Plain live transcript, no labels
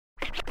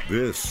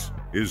This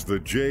is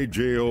the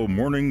JJO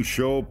Morning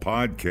Show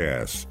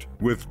podcast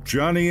with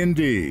Johnny and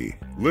D.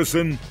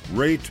 Listen,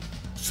 rate,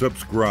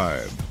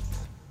 subscribe.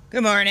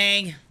 Good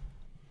morning.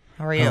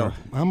 How are you?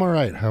 I'm all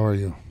right. How are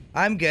you?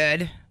 I'm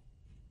good.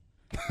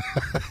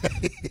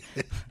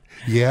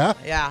 Yeah?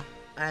 Yeah.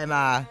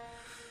 I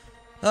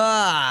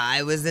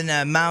was in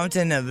a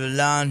mountain of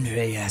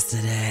laundry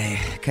yesterday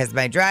because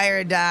my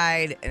dryer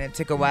died and it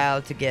took a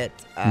while to get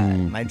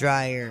my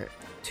dryer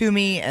to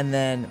me and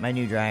then my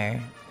new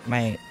dryer,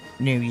 my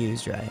new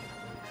used dryer.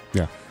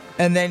 Yeah.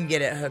 And then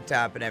get it hooked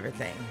up and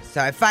everything.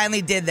 So I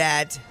finally did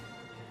that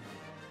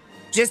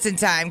just in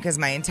time because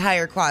my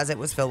entire closet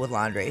was filled with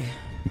laundry.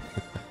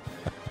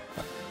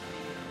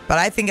 But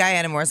I think I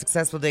had a more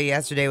successful day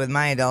yesterday with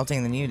my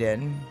adulting than you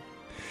did.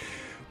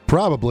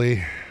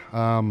 Probably.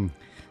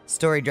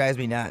 Story drives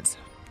me nuts.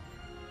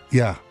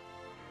 Yeah.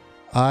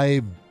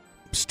 I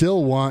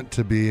still want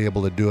to be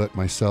able to do it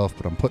myself,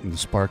 but I'm putting the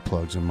spark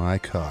plugs in my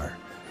car.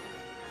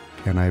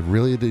 And I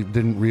really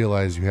didn't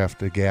realize you have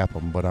to gap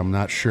them, but I'm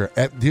not sure.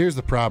 Here's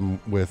the problem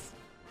with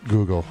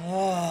Google.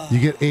 You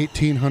get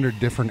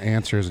 1,800 different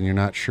answers, and you're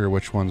not sure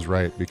which one's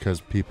right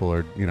because people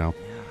are, and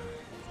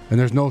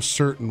there's no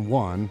certain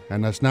one,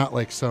 and that's not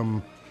like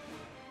some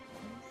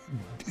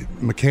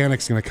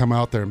mechanic's going to come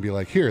out there and be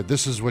like, here,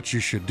 this is what you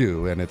should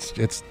do. And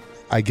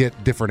I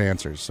get different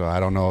answers. So I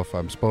don't know if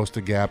I'm supposed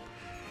to gap.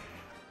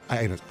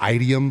 It's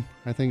Iridium,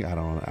 I think. I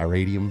don't know.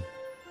 Iridium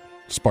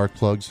spark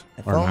plugs.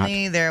 If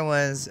only there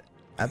was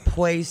a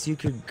place you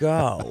could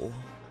go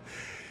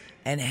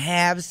and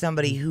have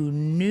somebody who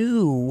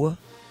knew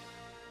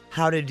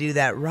how to do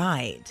that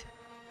right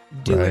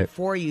do it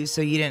for you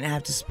so you didn't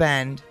have to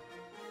spend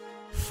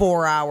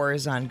 4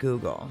 hours on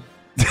Google.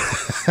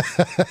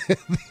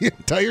 The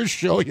entire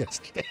show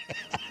yesterday.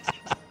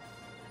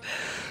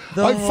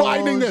 I'm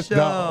finding this.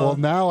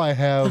 Now I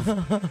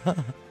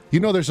have.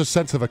 There's a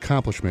sense of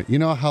accomplishment. You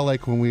know how,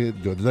 like, when we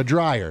do the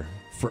dryer,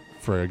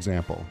 for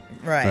example,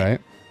 right?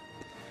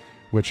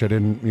 Which I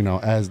didn't,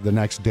 as the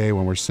next day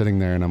when we're sitting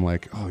there, and I'm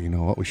like, oh, you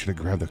know what? We should have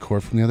grabbed the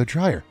cord from the other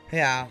dryer.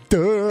 Yeah,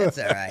 Duh. That's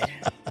all right.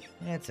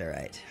 That's all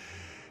right.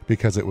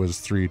 Because it was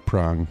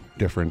 3-prong,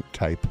 different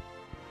type.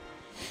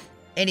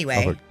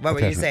 Anyway, what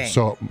were you saying?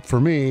 So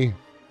for me,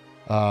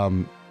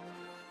 I'm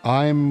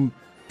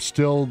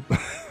still.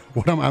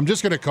 I'm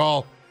just going to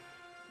call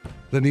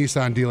the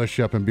Nissan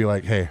dealership and be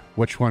like, "Hey,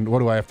 which one? What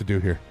do I have to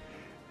do here?"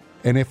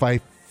 And if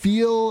I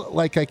feel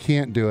like I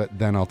can't do it,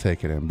 then I'll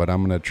take it in. But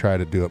I'm going to try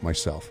to do it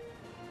myself.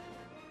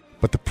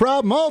 But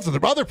the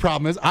other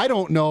problem is I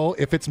don't know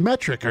if it's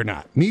metric or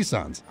not.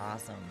 Nissan's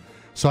awesome.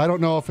 So I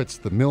don't know if it's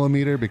the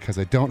millimeter because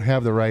I don't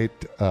have the right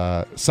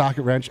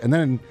socket wrench. And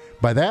then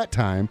by that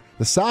time,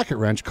 the socket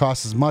wrench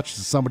costs as much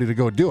as somebody to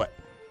go do it.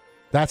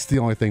 That's the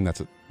only thing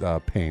that's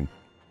a pain.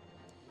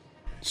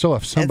 So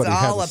if somebody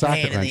has a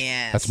socket wrench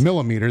that's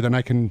millimeter, then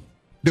I can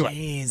do it.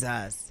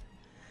 Jesus.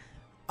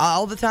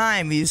 All the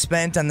time you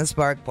spent on the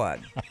spark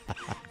plug. You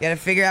got to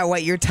figure out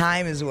what your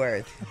time is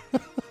worth.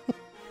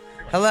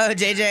 Hello,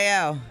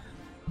 JJO.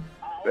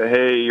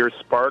 Hey, your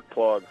spark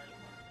plugs.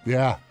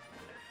 Yeah.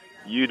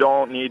 You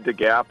don't need to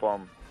gap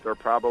them. They're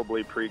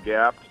probably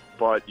pre-gapped,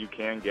 but you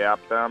can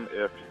gap them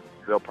if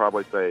they'll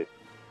probably say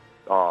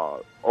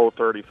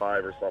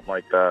 0.35 or something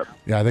like that.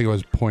 Yeah, I think it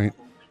was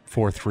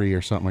 0.43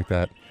 or something like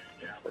that.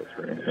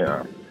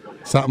 Yeah.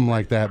 Something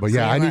like that. But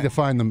yeah, I need to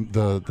find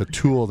the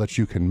tool that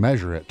you can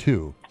measure it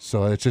too.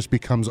 So it just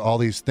becomes all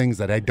these things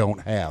that I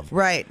don't have.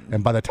 Right.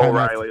 And by the time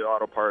O'Reilly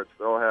Auto Parts,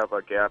 they'll have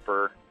a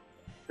gapper,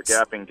 the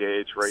gapping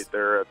gauge right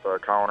there at the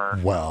counter.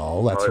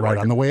 Well, that's right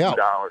on the way out.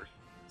 $2.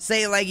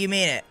 Say it like you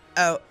mean it.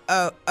 Oh,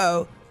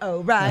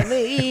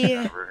 O'Reilly.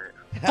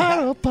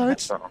 Auto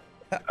Parts.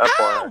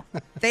 Oh!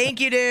 Thank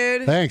you,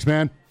 dude. Thanks,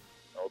 man.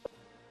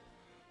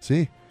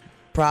 See?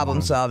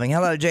 Problem solving.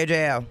 Hello,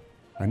 JJO.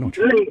 I know.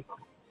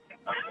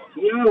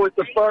 With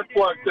the spark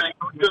plug thing,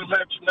 I was going to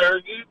mention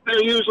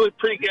they're usually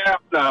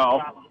pre-gapped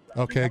now.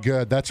 Okay,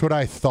 good. That's what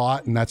I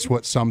thought, and that's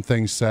what some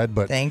things said.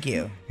 But thank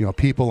you.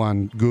 People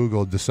on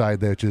Google decide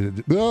that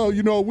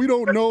we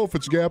don't know if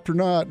it's gapped or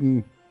not.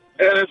 And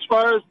as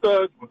far as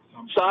the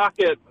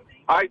socket,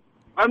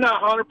 I'm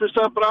not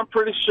 100%, but I'm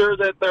pretty sure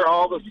that they're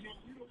all the,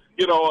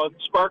 a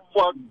spark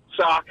plug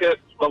socket,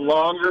 the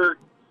longer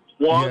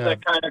one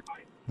that kind of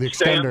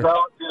stands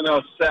out in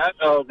a set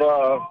of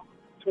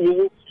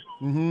tools.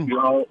 Mm-hmm.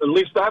 At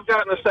least I've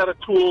gotten a set of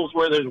tools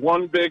where there's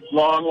one big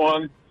long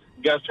one.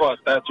 Guess what?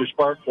 That's your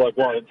spark plug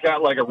one. It's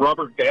got like a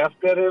rubber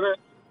gasket in it.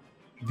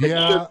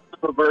 Yeah.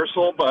 It's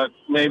reversal, but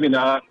maybe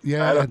not.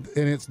 Yeah, and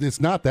it's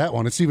not that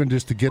one. It's even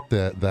just to get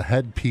the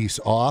headpiece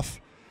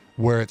off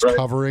where it's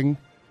covering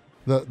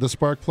the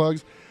spark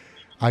plugs.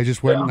 I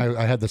just went and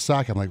I had the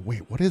socket. I'm like,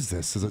 wait, what is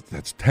this?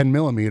 It's 10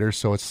 millimeters,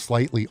 so it's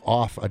slightly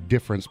off a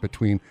difference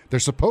between.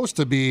 They're supposed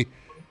to be,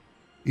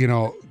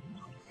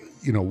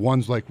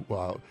 one's like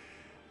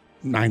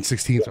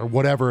 9/16 or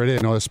whatever it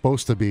is. It's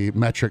supposed to be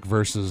metric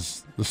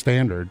versus the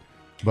standard,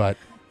 but.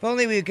 If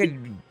only we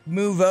could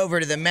move over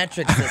to the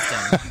metric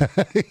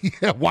system.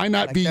 Yeah, why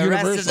not be the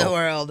universal? Rest of the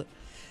world.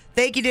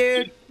 Thank you,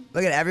 dude.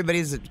 Look at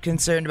everybody's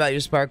concerned about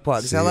your spark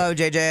plugs. See. Hello,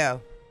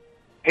 JJO.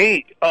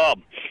 Hey,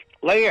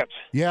 Lance.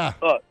 Yeah.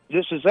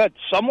 This is Ed.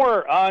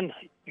 Somewhere on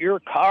your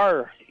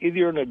car,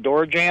 either in the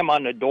door jamb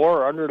on the door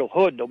or under the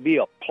hood, there'll be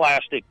a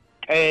plastic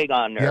tag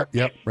on there.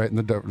 Yep. Right in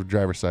the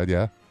driver's side.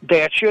 Yeah.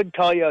 That should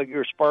tell you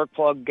your spark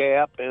plug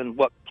gap and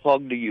what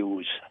plug to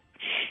use.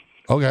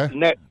 Okay.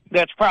 And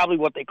that's probably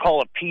what they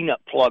call a peanut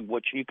plug,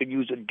 which you could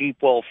use a deep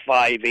well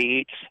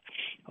 5/8.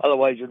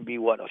 Otherwise, it'd be, a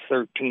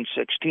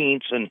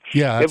 13/16. And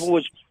Yeah. if it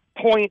was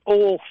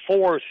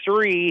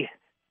 .043,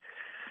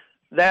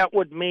 that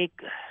would make...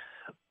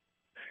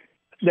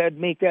 That'd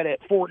make that at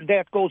 4.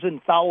 That goes in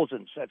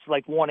thousands. That's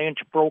like 1 inch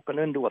broken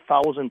into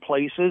 1,000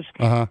 places,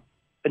 Uh-huh.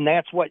 and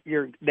that's what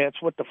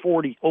the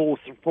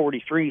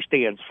 40.043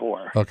 stands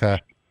for. Okay.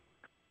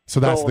 So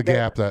that's So the that-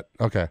 gap that.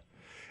 Okay.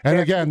 And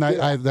That's again, the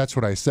gap. that's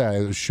what I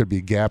said. It should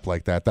be gap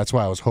like that. That's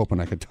why I was hoping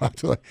I could talk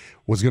to.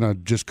 Was gonna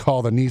just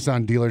call the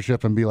Nissan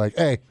dealership and be like,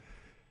 "Hey,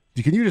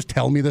 can you just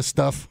tell me this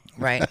stuff?"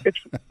 Right.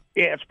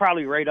 It's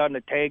probably right on the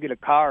tag of the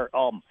car.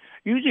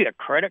 Usually a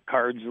credit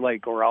card's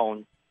like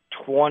around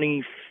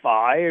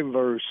 25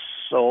 or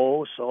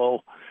so. So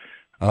All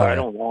I right.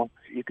 don't know.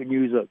 You can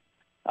use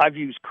I've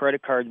used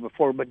credit cards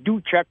before, but do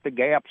check the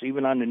gaps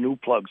even on the new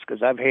plugs,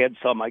 because I've had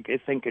some, I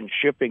think, in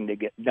shipping to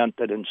get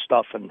dented and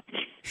stuff. And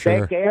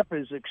Sure. that gap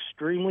is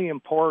extremely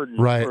important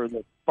Right. for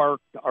the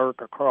spark to arc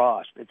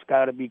across. It's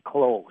got to be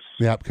close.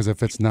 Yeah, because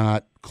if it's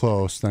not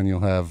close, then you'll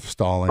have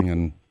stalling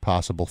and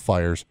possible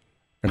fires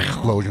and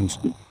explosions.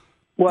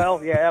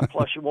 Well, yeah,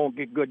 plus you won't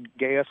get good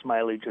gas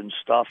mileage and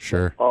stuff.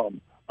 Sure.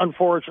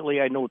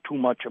 Unfortunately, I know too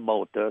much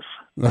about this.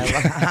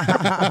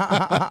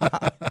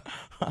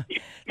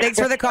 Thanks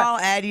for the call,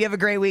 Ed. You have a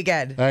great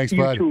weekend. Thanks, You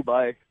bud. too,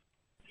 bye.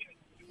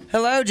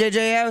 Hello,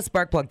 JJO,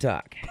 Spark Plug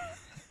Talk.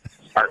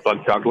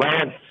 Sparkplug Talk.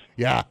 Lance,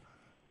 Yeah.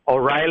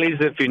 O'Reilly's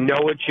if you know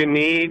what you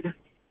need.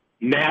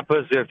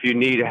 Napa's if you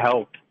need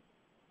help.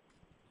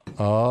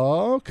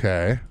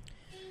 Okay.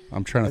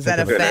 I'm trying to Is think that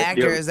a of it. fact,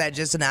 or is that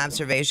just an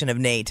observation of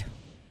Nate?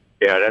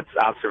 Yeah, that's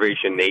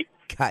observation, Nate.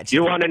 Gotcha.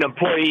 You want an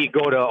employee,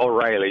 go to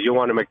O'Reilly. You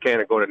want a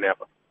mechanic, go to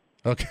Napa.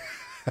 Okay.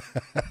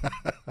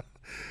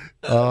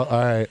 All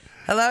right.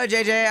 Hello,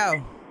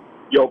 JJO.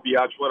 Yo,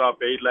 Biatch, what up,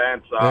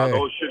 Lance? Hey.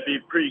 Those should be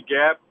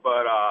pre-gap,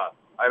 but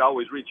I'd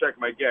always recheck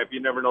my gap. You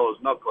never know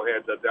those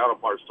knuckleheads at the auto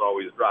parts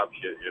always drop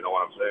shit. You know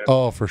what I'm saying?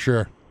 Oh, for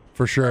sure.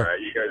 For sure. All right,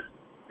 you guys,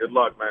 good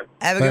luck, man.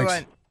 Have a good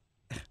Thanks.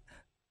 one.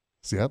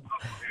 Yep.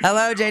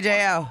 Hello,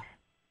 JJO.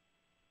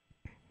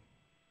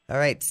 All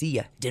right, see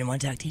ya. Didn't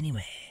want to talk to you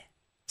anyway.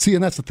 See,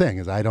 and that's the thing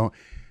is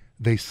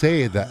they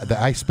say that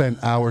I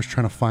spent hours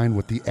trying to find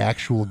what the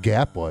actual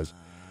gap was.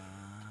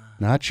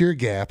 Not your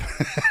gap.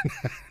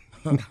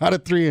 Not a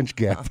 3-inch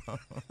gap.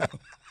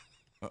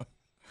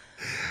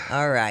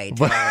 All right.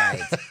 All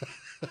right.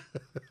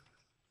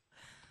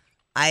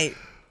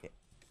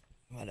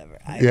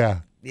 Yeah.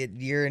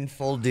 You're in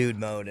full dude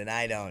mode, and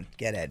I don't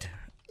get it.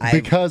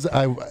 Because there's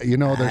I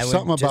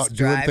something would about just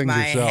doing drive things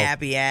my yourself.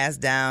 happy ass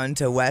down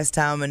to West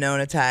Town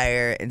Monona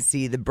Tire and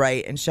see the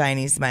bright and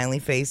shiny smiley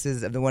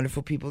faces of the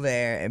wonderful people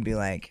there and be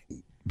like,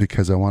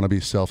 Because I want to be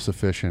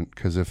self-sufficient.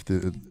 Because if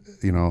the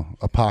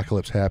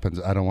apocalypse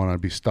happens, I don't want to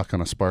be stuck on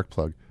a spark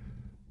plug.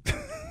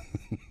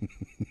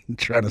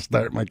 Trying to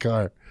start my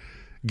car,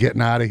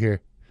 getting out of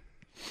here.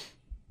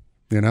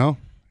 no.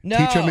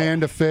 Teach a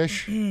man to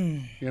fish.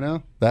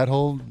 That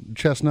whole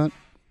chestnut.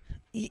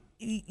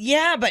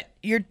 Yeah, but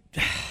you're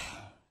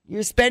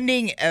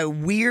spending a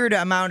weird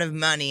amount of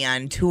money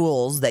on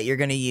tools that you're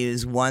going to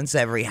use once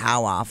every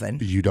how often?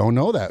 You don't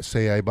know that.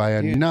 Say I buy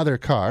another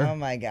car. Oh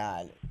my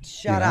God.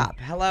 Shut up.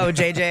 Hello,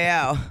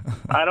 JJO.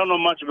 I don't know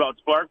much about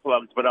spark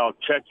plugs, but I'll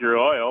check your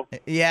oil.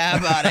 Yeah,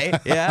 buddy.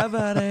 Yeah,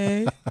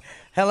 buddy.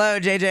 Hello,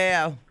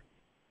 JJO.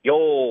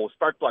 Yo,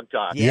 Sparkplug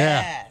Talk.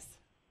 Yeah. Yes.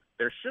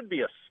 There should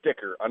be a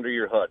sticker under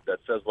your hood that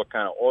says what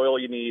kind of oil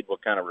you need,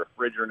 what kind of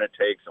refrigerant it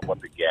takes, and what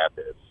the gap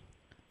is.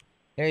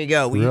 There you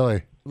go. We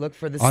Really? look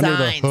for the Under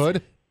signs. the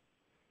hood?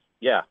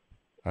 Yeah.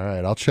 All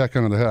right, I'll check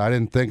under the hood. I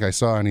didn't think I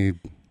saw any,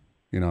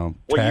 What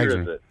tags.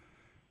 year is it?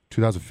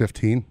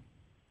 2015.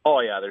 Oh,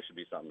 yeah, there should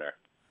be something there.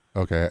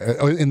 Okay.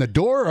 In the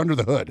door or under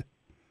the hood?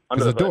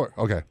 Under the the hood. door.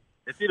 Okay.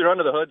 It's either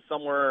under the hood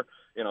somewhere,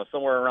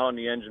 somewhere around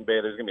the engine bay.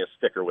 There's going to be a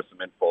sticker with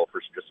some info for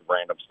just some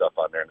random stuff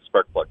on there, and the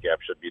spark plug gap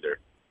should be there.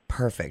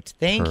 Perfect.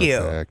 Thank you.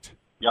 Perfect.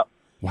 Yep.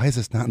 Why is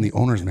this not in the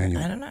owner's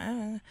manual? I don't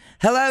know.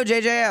 Hello,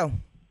 JJO.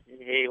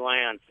 Hey,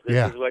 Lance, this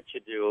Yeah. is what you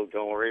do.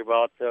 Don't worry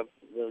about the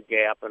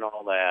gap and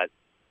all that.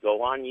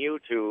 Go on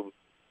YouTube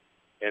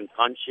and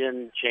punch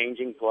in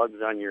changing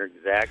plugs on your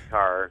exact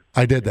car.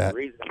 I did that.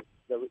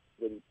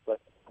 But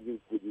you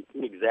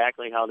see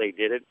exactly how they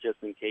did it, just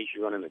in case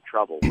you run into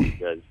trouble,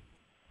 because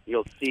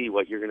you'll see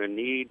what you're going to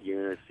need.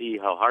 You're going to see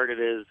how hard it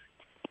is.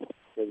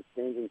 Because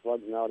changing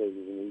plugs nowadays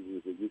isn't easy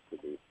as it used to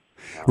be.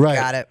 Right.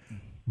 Got it.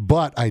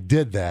 But I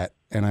did that,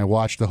 and I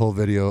watched the whole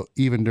video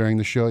even during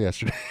the show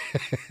yesterday.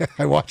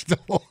 I watched the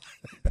whole.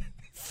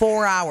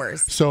 4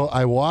 hours. So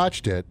I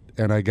watched it,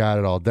 and I got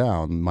it all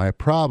down. My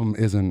problem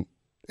isn't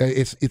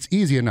It's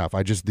easy enough.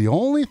 The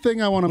only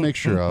thing I want to make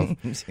sure of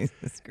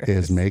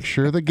is make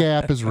sure the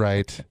gap is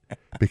right,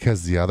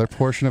 because the other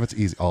portion of it's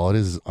easy. All it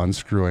is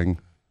unscrewing,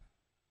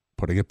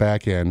 putting it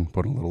back in,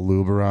 putting a little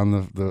lube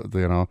around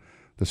the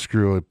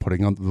screw,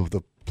 putting on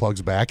the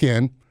plugs back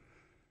in,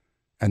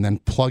 and then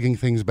plugging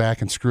things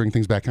back and screwing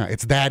things back on.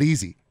 It's that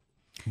easy.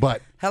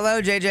 But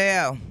hello,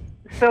 JJO.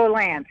 So,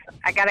 Lance,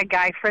 I got a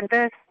guy for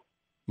this.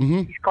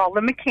 Mm-hmm. He's called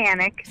a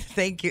mechanic.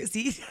 Thank you.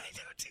 See,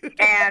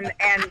 and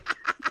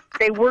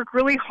they work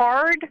really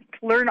hard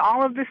to learn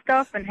all of this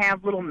stuff and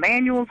have little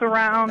manuals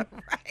around.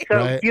 Right.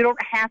 So you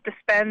don't have to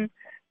spend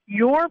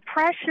your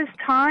precious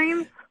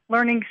time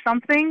learning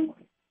something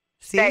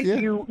that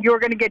you're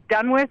going to get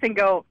done with and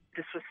go,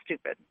 this was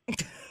stupid.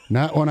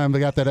 Not when I've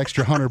got that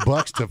extra $100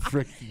 to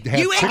have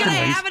you ain't chicken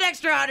gonna wings. have an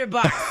extra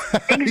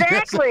 $100.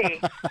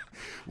 Exactly.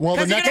 Well,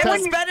 the you're next gonna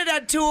time spend it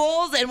on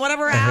tools and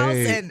whatever else.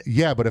 And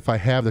yeah, but if I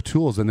have the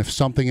tools, and if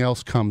something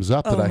else comes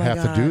up that I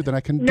have to do, then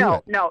I can do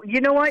it. No.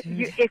 You know what?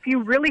 If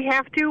you really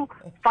have to,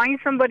 find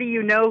somebody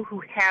you know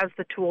who has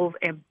the tools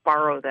and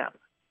borrow them.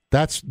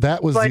 That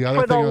was the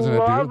other thing I was going to do.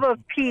 But for the love of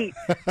Pete,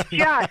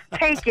 just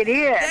take it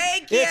in.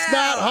 Thank you. It's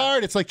not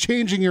hard. It's like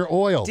changing your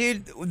oil.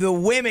 Dude, the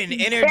women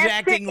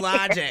interjecting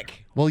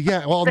logic. Well,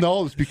 yeah. Well,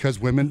 no, it's because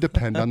women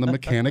depend on the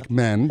mechanic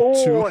men.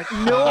 No.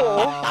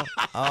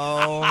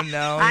 Oh,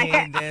 no, he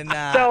did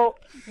not. So,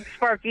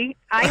 Sparky,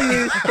 I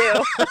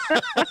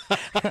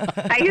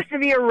used to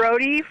be a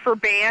roadie for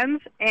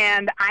bands,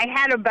 and I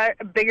had a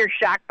bigger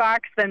shock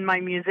box than my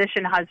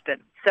musician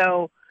husband.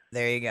 So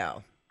there you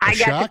go. I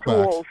got the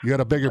tools. Box. You got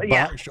a bigger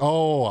box?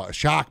 Oh, a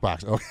shock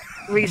box. Okay.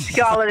 We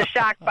call it a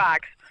shock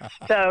box.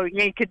 So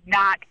you could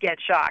not get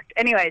shocked.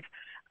 Anyways,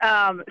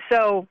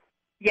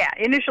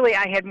 initially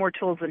I had more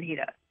tools than he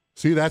does.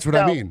 See, that's what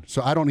I mean.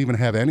 So I don't even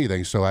have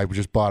anything. So I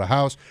just bought a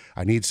house.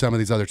 I need some of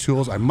these other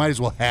tools. I might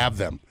as well have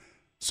them.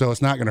 So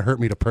it's not going to hurt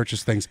me to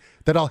purchase things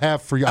that I'll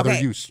have for other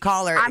use.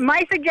 Caller.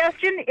 My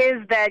suggestion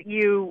is that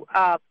you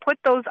put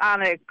those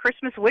on a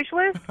Christmas wish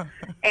list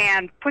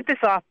and put this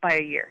off by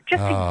a year.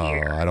 Just a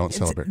year. I don't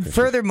celebrate Christmas.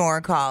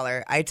 Furthermore,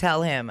 caller, I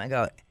tell him, I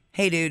go,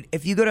 hey, dude,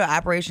 if you go to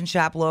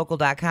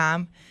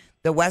OperationShopLocal.com,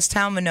 the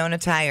Westtown Monona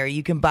Tire,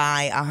 you can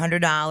buy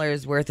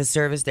 $100 worth of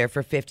service there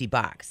for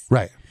 $50.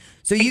 Right.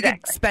 So you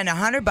could spend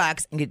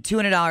 $100 and get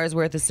 $200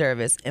 worth of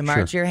service and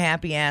march your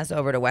happy ass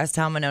over to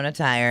Westtown Monona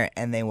Tire,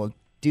 and they will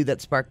do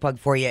that spark plug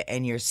for you,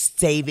 and you're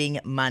saving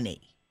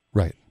money.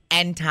 Right.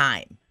 And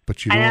time.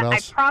 But you know what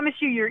else? I promise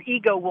you, your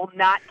ego will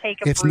not take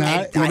a It's break.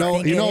 not,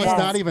 it's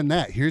not even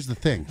that. Here's the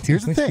thing.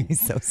 He's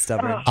so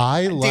stubborn.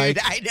 I like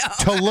I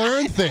know. to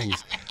learn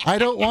things. I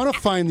don't want to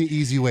find the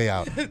easy way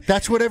out.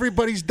 That's what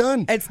everybody's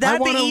done. It's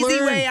not the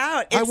easy way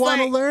out. I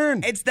want to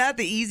learn. It's not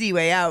the easy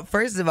way out.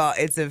 First of all,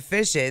 it's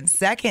efficient.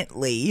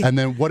 Secondly, and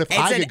then what if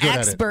I get good at it?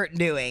 It's an expert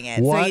doing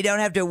it, what? So you don't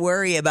have to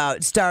worry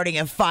about starting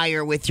a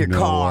fire with your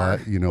car.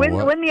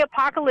 When the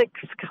apocalypse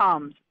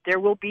comes, there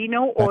will be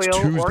no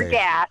oil or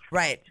gas.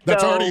 Right.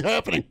 That's already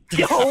happening.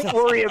 Don't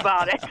worry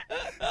about it.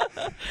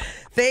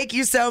 Thank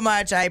you so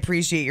much. I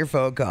appreciate your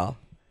phone call.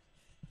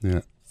 Yeah.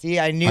 See,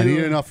 I need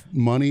enough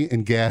money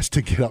and gas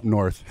to get up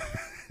north.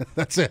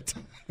 That's it.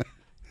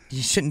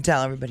 You shouldn't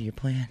tell everybody your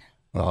plan.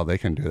 Well, they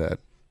can do that.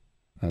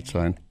 That's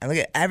fine. And look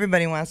at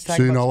everybody wants to talk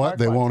So about you know what? spark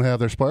They plugs. won't have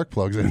their spark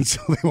plugs in, so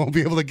they won't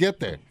be able to get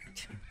there.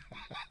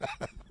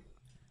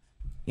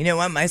 You know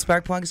what? My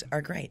spark plugs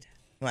are great.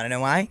 You want to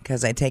know why?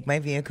 Because I take my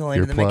vehicle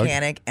into the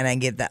mechanic and I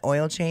get the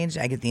oil changed,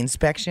 I get the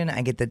inspection,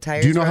 I get the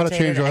tires. Do you know how to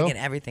rotated, change oil? I get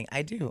everything.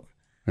 I do.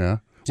 Yeah.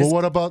 Well,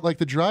 what about like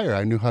the dryer?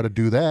 I knew how to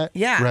do that.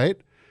 Yeah. Right?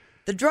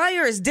 The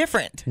dryer is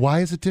different. Why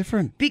is it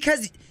different?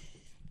 Because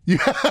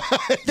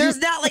there's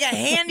not like a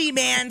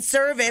handyman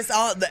service,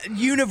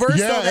 universal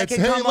that can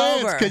come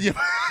over.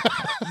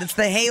 It's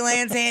the Hey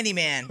Lance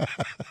handyman.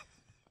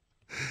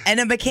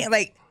 And a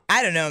mechanic,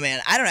 I don't know, man.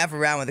 I don't have to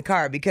around with the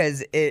car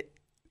because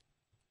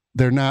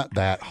they're not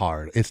that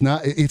hard. It's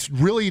not. It's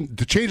really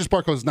to change the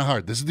spark plug is not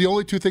hard. This is the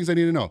only two things I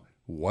need to know.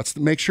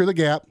 Make sure the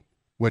gap,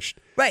 which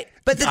right.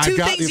 But the two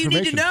things you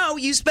need to know,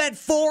 you spent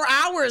 4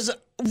 hours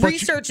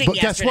researching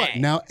but yesterday. Guess what?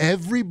 Now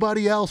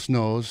everybody else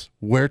knows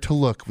where to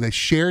look. They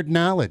shared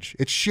knowledge.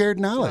 It's shared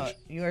knowledge.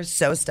 Oh, you are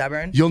so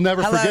stubborn. You'll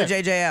never forget.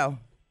 Hello, JJO.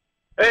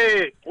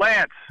 Hey,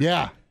 Lance.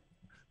 Yeah.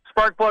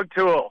 Spark plug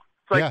tool.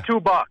 It's like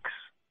 $2.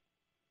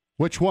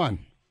 Which one?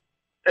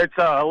 It's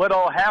a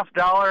little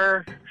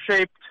 $50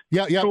 shaped.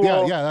 Yeah.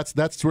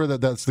 That's where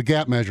that's the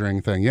gap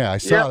measuring thing. Yeah, I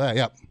saw that.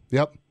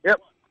 Yep.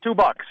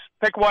 $2.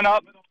 Pick one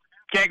up.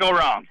 Can't go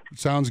wrong.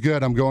 Sounds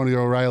good. I'm going to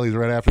O'Reilly's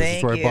right after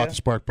this. That's where I bought the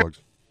spark plugs.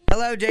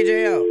 Hello,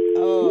 JJO.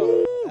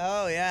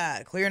 Oh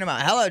yeah, clearing them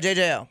out. Hello,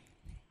 JJO.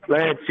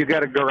 Lance, you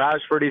got a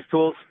garage for these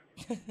tools?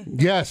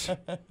 Yes.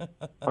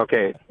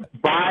 Okay.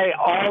 Buy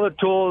all the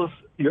tools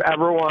you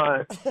ever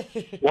want.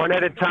 One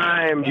at a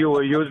time. You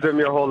will use them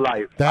your whole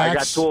life. I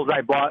got tools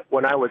I bought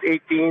when I was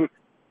 18.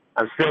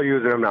 I'm still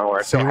using them now, or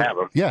I still have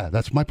them. Yeah,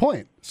 that's my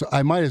point. So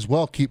I might as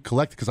well keep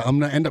collecting because I'm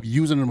going to end up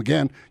using them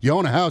again. You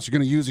own a house, you're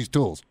going to use these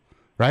tools,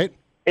 right?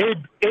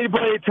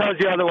 Anybody that tells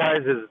you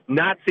otherwise is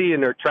not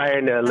seeing or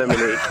trying to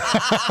eliminate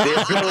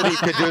the ability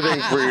to do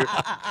things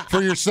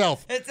for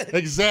yourself.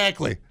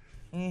 Exactly.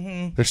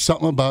 Mm-hmm. There's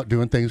something about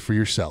doing things for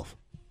yourself.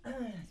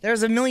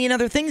 There's a million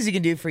other things you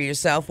can do for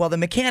yourself while the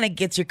mechanic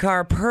gets your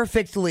car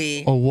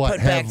perfectly put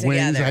back have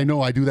wings? together. I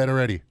know. I do that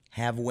already.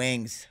 Have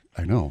wings.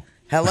 I know.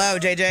 Hello,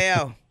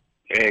 JJO.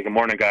 Hey, good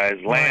morning, guys.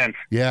 Lance.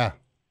 Yeah.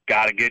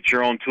 Got to get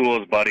your own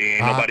tools, buddy.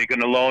 Ain't nobody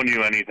going to loan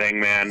you anything,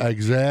 man.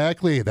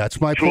 Exactly.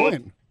 That's my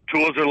point.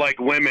 Tools are like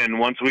women.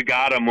 Once we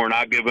got them, we're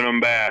not giving them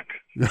back.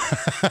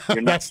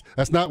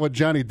 That's not what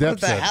Johnny Depp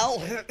said.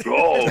 What the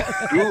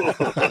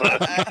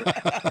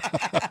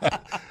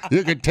hell?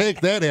 You can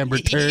take that, Amber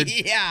Turd.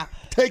 Yeah.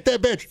 Take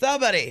that bitch.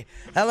 Somebody.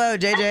 Hello,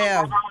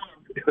 JJO.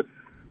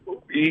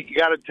 You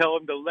got to tell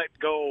him to let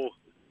go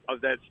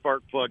of that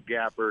spark plug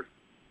gapper.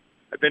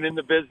 I've been in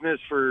the business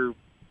for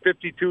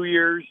 52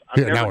 years.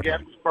 I've never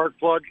gapped a spark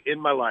plug in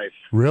my life.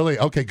 Really?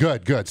 Okay,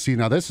 good. See,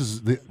 now this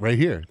is right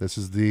here. This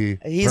is the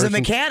He's a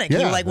mechanic.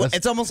 Yeah,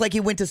 it's almost like he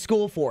went to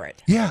school for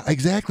it. Yeah,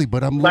 exactly.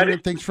 But I'm learning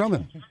things from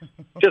him.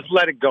 Just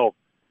let it go.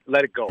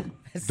 Let it go.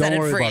 Don't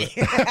worry about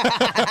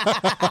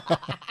it.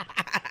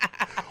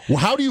 Well,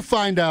 how do you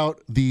find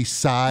out the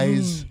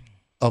size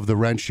of the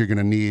wrench you're going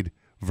to need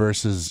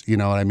versus, you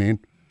know what I mean?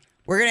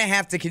 We're going to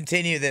have to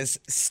continue this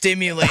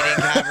stimulating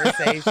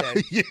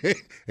conversation. Yeah,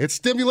 it's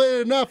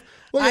stimulated enough.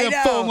 Look at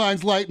the phone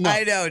lines lighting up.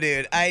 I know,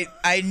 dude.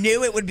 I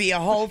knew it would be a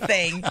whole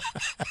thing.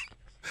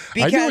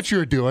 I knew what you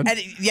were doing. And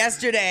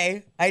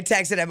yesterday, I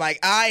texted him like,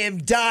 I am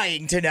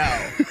dying to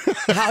know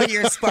how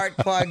your spark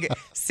plug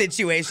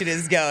situation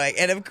is going.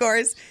 And of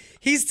course,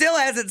 he still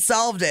hasn't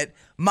solved it.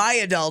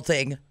 My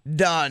adulting,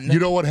 done. You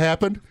know what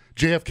happened?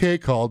 JFK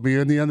called me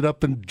and he ended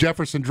up in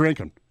Jefferson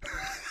drinking.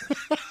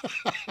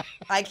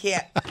 I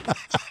can't.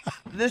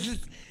 This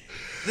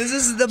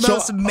is the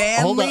most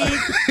manly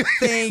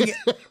thing.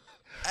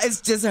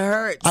 It just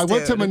hurts. I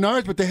went to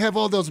Menards, but they have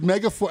all those I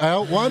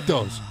don't want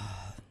those.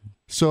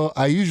 So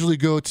I usually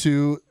go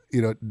to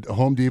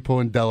Home Depot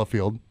in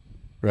Delafield,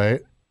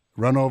 right?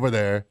 Run over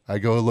there. I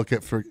go look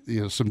for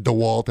some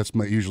DeWalt. That's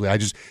usually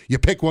you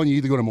pick one. You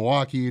either go to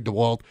Milwaukee,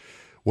 DeWalt,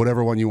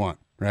 whatever one you want,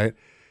 right?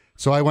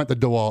 So I went the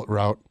DeWalt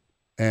route,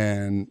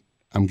 and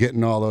I'm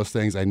getting all those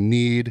things. I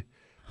need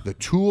the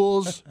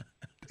tools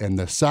and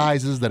the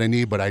sizes that I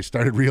need, but I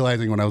started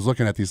realizing when I was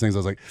looking at these things, I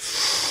was like,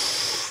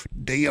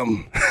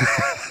 damn,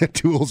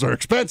 tools are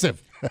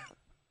expensive.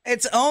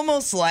 It's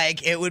almost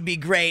like it would be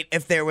great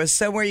if there was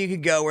somewhere you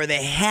could go where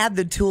they had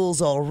the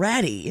tools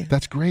already.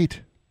 That's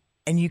great.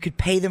 And you could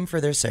pay them for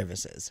their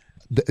services.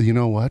 You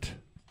know what?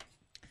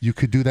 You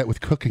could do that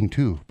with cooking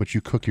too, but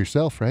you cook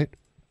yourself, right?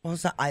 Well,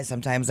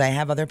 sometimes I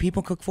have other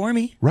people cook for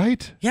me.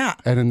 Right? Yeah.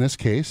 And in this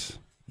case,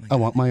 I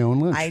want my own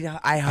lunch.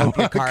 I hope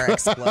your car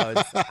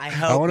explodes. I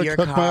hope your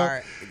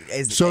car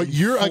is So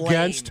you're inflamed.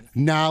 Against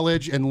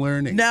knowledge and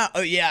learning. No,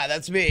 yeah,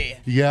 that's me.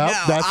 Yeah,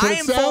 no, that's what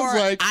it sounds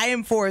like. I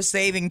am for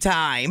saving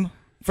time,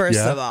 first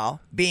of all.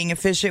 Being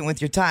efficient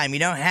with your time. You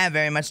don't have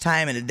very much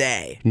time in a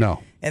day.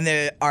 No. And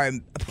there are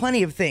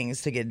plenty of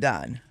things to get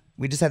done.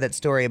 We just had that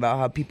story about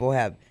how people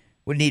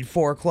would need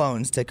 4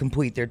 clones to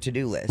complete their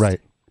to-do list.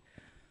 Right.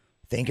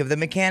 Think of the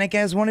mechanic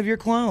as one of your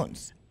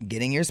clones.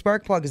 Getting your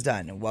spark plugs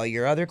done while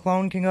your other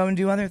clone can go and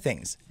do other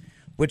things,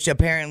 which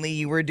apparently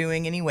you were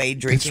doing anyway,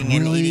 drinking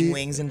and eating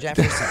wings in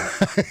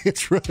Jefferson.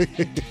 It's really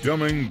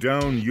dumbing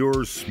down your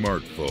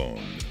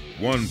smartphone.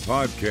 One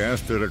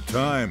podcast at a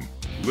time.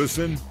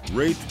 Listen,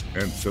 rate,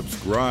 and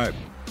subscribe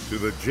to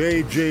the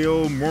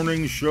JJO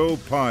Morning Show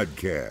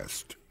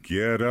podcast.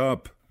 Get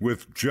up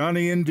with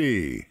Johnny and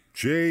D.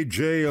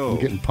 JJO. I'm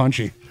getting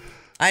punchy.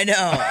 I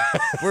know.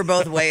 We're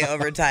both way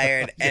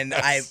overtired, and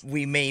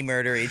we may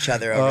murder each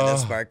other over the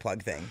spark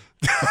plug thing.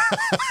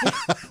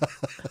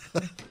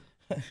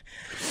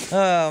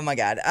 Oh, my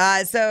God.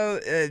 So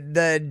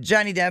the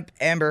Johnny Depp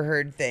Amber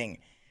Heard thing.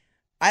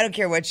 I don't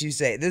care what you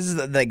say. This is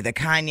like the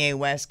Kanye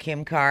West,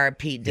 Kim Carr,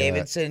 Pete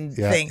Davidson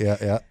thing.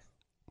 Yeah.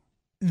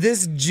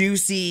 This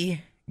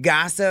juicy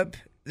gossip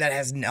that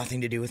has nothing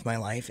to do with my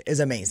life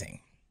is amazing.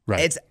 Right.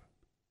 It's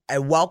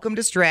a welcome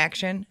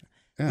distraction.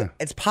 Yeah.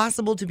 It's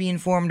possible to be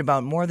informed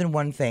about more than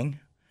one thing.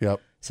 Yep.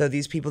 So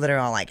these people that are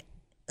all like,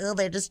 oh,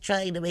 they're just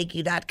trying to make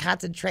you not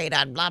concentrate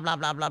on blah, blah,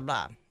 blah, blah,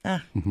 blah.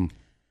 Mm-hmm.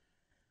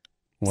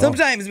 Well,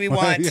 sometimes we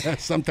want...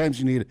 sometimes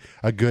you need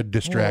a good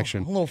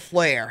distraction. A little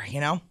flair,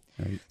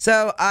 Right.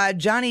 So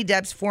Johnny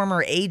Depp's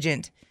former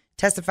agent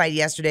testified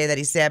yesterday that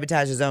he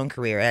sabotaged his own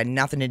career. It had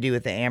nothing to do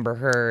with the Amber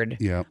Heard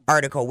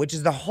article, which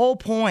is the whole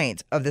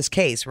point of this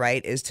case,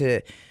 right, is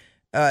to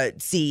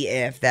see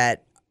if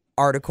that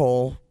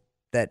article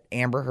that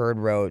Amber Heard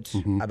wrote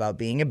about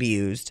being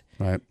abused,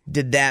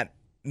 did that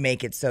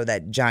make it so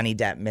that Johnny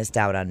Depp missed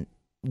out on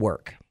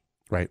work?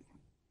 Right.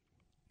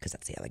 Because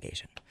that's the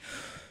allegation.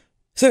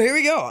 So here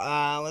we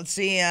go. Let's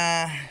see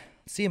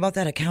about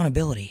that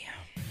accountability.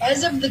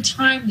 As of the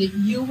time that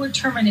you were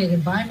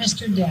terminated by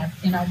Mr.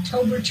 Depp in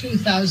October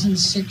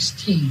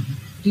 2016,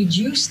 did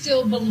you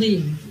still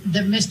believe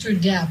that Mr.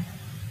 Depp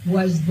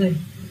was the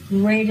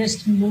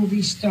greatest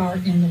movie star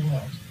in the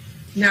world?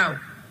 No.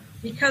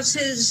 Because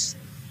his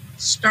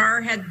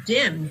star had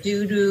dimmed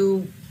due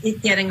to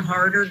it getting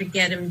harder to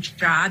get him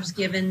jobs,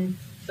 given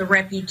the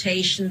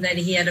reputation that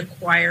he had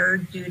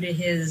acquired due to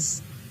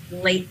his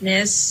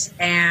lateness,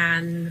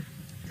 and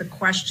the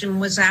question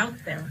was out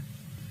there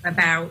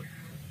about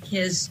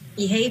his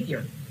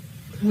behavior.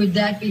 Would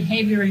that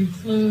behavior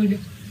include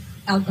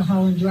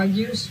alcohol and drug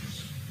use?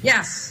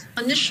 Yes.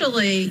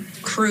 Initially,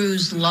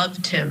 crews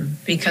loved him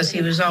because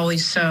he was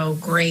always so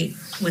great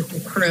with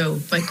the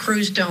crew, but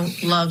crews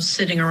don't love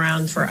sitting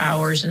around for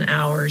hours and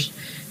hours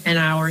and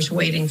hours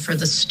waiting for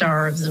the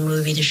star of the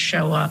movie to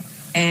show up.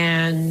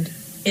 And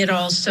it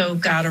also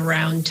got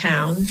around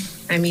town.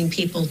 I mean,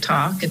 people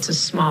talk. It's a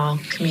small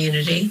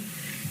community.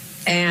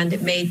 And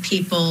it made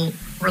people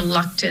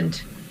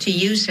reluctant to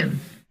use him.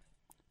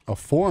 A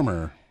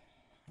former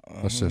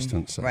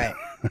assistant. So right.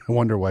 I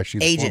wonder why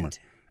she's Agent. a former.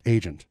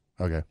 Agent.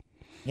 Okay.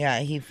 Yeah,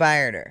 he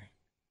fired her.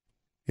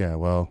 Yeah,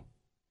 well,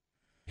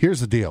 here's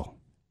the deal.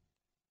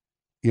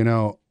 You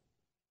know,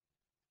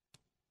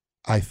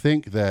 I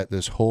think that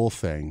this whole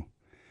thing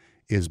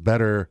is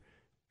better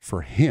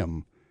for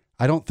him.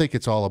 I don't think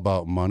it's all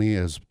about money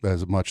as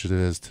much as it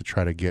is to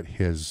try to get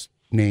his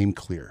name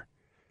clear.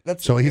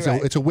 It's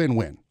a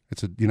win-win.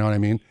 You know what I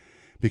mean?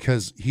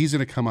 Because he's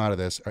going to come out of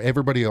this.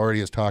 Everybody already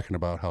is talking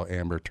about how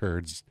Amber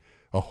Turd's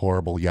a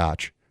horrible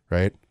yacht,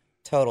 right?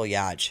 Total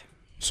yacht.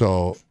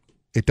 So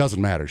it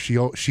doesn't matter.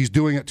 She's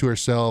doing it to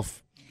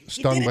herself,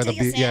 stung by the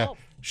bee. Yeah,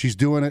 she's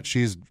doing it.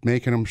 She's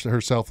making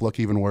herself look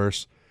even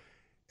worse.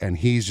 And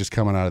he's just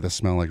coming out of this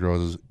smelling like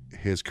roses.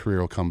 His career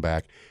will come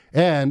back.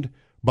 And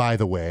by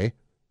the way,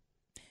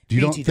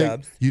 you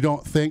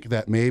don't think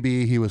that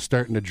maybe he was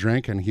starting to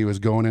drink and he was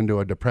going into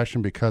a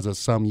depression because of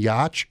some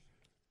yacht?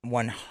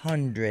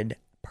 100%.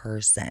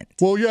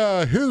 Well,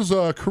 yeah, his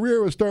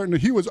career was starting to.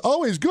 He was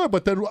always good,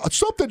 but then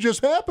something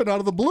just happened out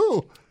of the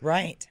blue.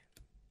 Right.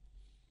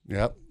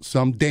 Yep.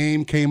 Some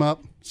dame came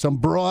up, some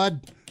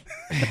broad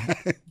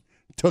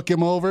took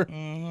him over.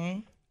 Mm-hmm.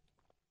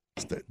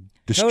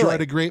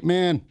 Destroyed a great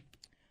man.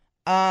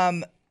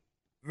 Right.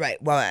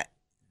 Well,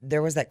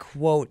 there was that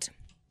quote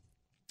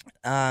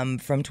from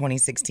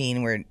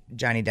 2016 where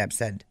Johnny Depp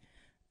said,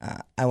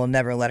 I will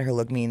never let her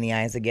look me in the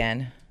eyes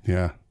again.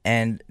 Yeah.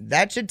 And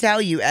that should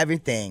tell you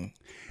everything.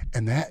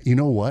 And that, you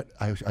know what?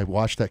 I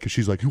watched that because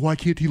she's like, why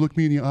can't he look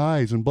me in the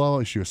eyes? And blah,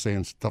 blah. She was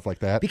saying stuff like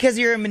that. Because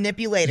you're a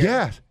manipulator.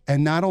 Yeah.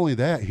 And not only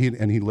that, he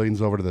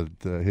leans over to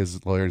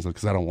his lawyer and he's like,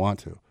 because I don't want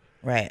to.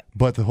 Right.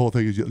 But the whole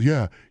thing is,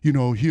 yeah, you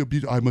know,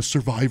 I'm a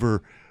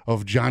survivor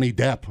of Johnny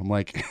Depp. I'm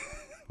like,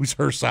 who's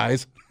her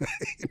size?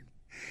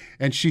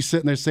 And she's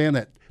sitting there saying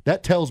that.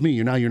 That tells me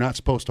you're not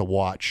supposed to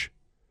watch,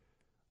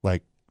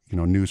 like, you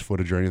know, news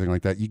footage or anything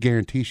like that. You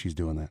guarantee she's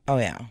doing that. Oh,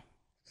 yeah.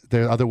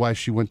 Otherwise,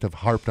 she wouldn't have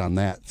harped on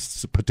that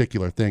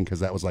particular thing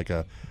because that was like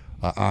a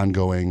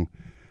ongoing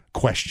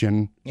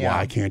question. Yeah.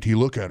 Why can't he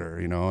look at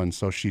her? You know, and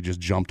so she just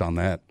jumped on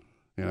that.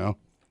 You know.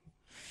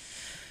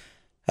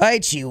 Hi,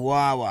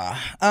 Chihuahua.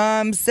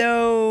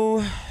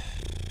 So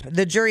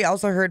the jury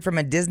also heard from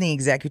a Disney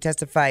exec who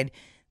testified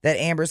that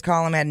Amber's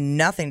column had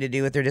nothing to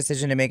do with their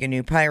decision to make a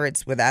new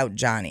Pirates without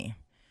Johnny.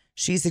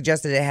 She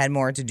suggested it had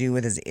more to do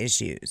with his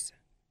issues.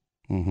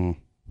 Mm-hmm.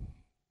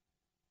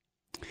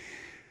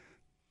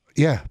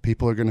 Yeah,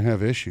 people are going to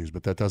have issues,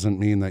 but that doesn't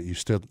mean that you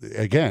still,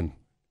 again,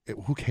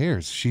 who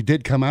cares? She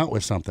did come out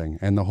with something,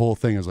 and the whole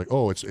thing is like,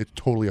 oh, it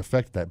totally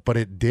affected that. But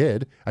it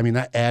did. I mean,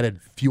 that added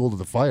fuel to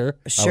the fire,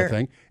 sure. I would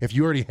think. If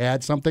you already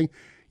had something,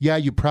 yeah,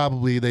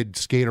 they'd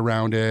skate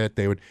around it.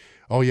 They would,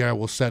 oh, yeah,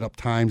 we'll set up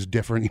times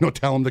different. You know,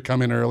 tell him to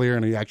come in earlier,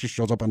 and he actually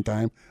shows up on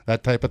time,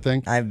 that type of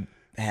thing. I've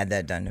had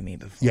that done to me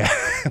before. Yeah,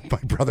 my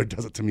brother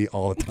does it to me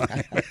all the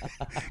time.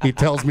 He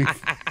tells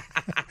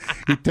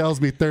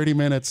me 30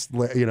 minutes,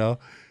 you know,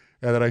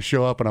 that I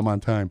show up and I'm on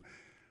time.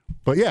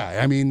 But yeah,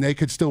 I mean, they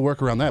could still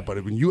work around that.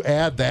 But when you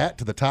add that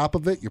to the top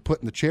of it, you're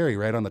putting the cherry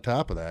right on the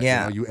top of that.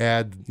 Yeah. You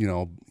add, you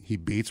know, he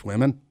beats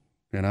women,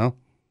 you know?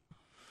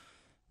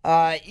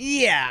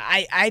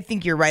 Yeah, I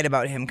think you're right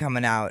about him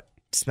coming out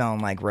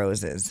smelling like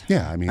roses.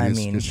 Yeah, I mean,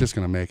 it's just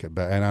going to make it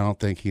better. And I don't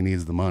think he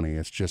needs the money.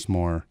 It's just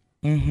more,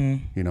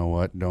 you know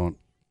what, don't.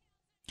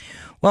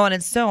 Well, and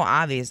it's so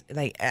obvious.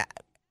 Like,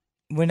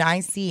 when I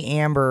see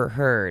Amber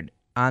Heard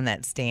on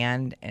that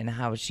stand and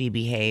how she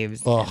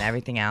behaves and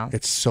everything else.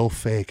 It's so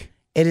fake.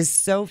 It is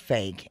so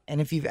fake.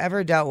 And if you've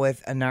ever dealt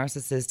with a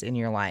narcissist in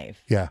your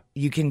life, yeah,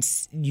 you can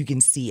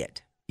see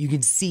it. You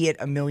can see it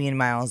a million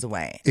miles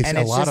away.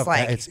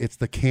 It's it's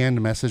the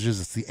canned messages.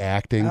 It's the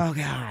acting. Oh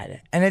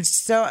God! And it's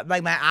so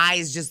like my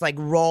eyes just like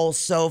roll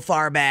so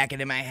far back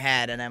into my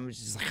head, and I'm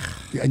just like.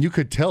 Yeah, and you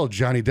could tell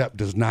Johnny Depp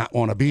does not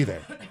want to be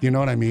there. You know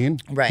what I mean?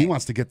 Right. He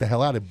wants to get the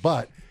hell out of it,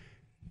 but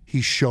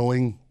he's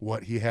showing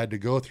what he had to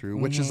go through,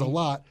 which is a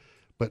lot.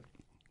 But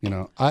you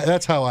know,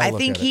 that's how I look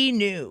think at it. He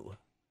knew.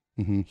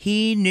 Mm-hmm.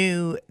 He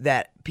knew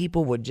that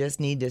people would just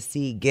need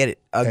to get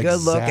a good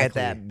look at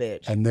that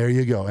bitch. And there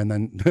you go. And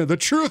then the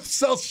truth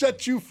shall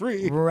set you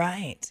free.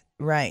 Right.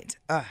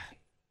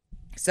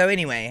 So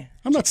anyway.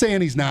 I'm not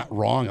saying he's not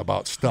wrong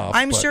about stuff.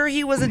 I'm sure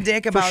he was a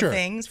dick about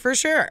things, for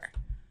sure.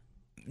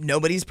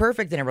 nobody's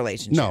perfect in a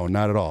relationship. No,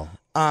 not at all.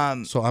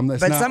 So but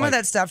some of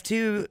that stuff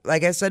too,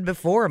 like I said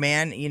before,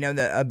 man,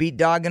 a beat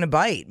dog gonna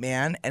bite,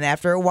 man. And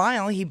after a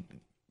while, he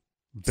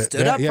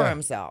stood up for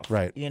himself,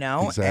 right?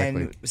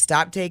 Exactly. And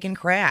stopped taking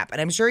crap.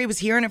 And I'm sure he was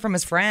hearing it from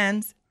his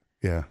friends.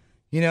 Yeah.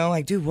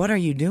 Like, dude, what are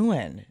you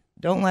doing?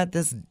 Don't let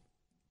this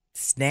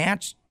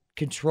snatch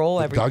control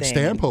everything. Doug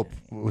Stanhope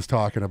was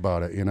talking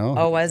about it,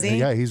 Oh, was he?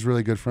 Yeah, he's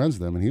really good friends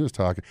with them, and he was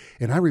talking.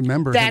 And I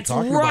remember That's him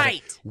talking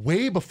right. about it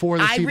way before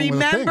this I even was a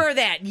thing. remember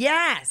that.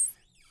 Yes.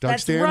 Doug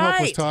That's Stanhope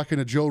right. was talking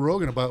to Joe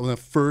Rogan about one of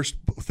the first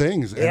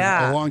things. And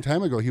a long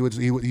time ago, he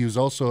was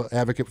also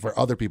advocate for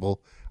other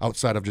people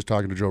outside of just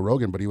talking to Joe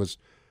Rogan, but he was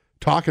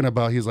talking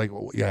about, he's like,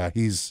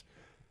 he's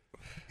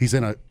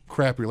in a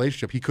crap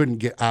relationship. He couldn't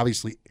get,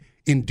 obviously,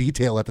 in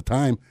detail at the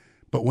time,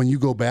 but when you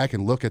go back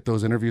and look at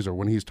those interviews or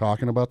when he's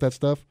talking about that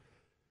stuff,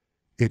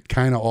 it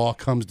kind of all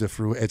comes to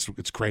fruition.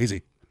 It's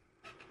crazy.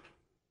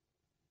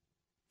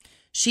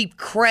 She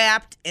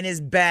crapped in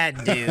his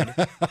bed, dude.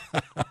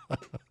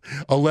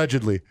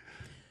 Allegedly.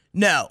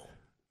 No.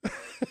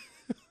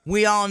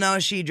 We all know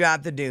she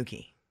dropped the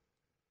dookie.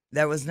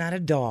 That was not a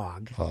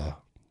dog.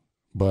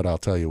 But I'll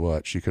tell you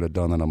what, she could have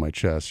done that on my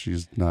chest.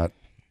 She's not.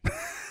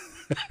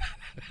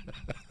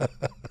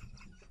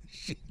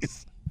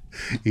 She's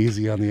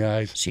easy on the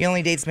eyes. She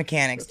only dates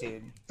mechanics,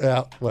 dude.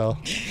 Yeah, well,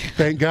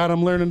 thank God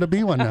I'm learning to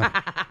be one now.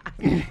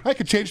 I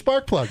could change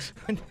spark plugs.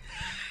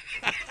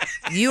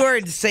 You are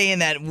saying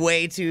that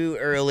way too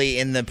early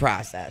in the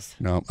process.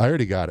 No, I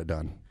already got it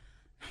done.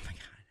 Oh my God!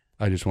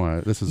 I just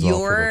want to. This is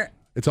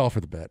it's all for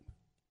the bet.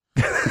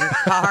 Your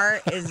car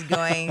is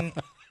going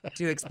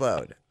to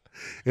explode.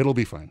 It'll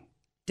be fine.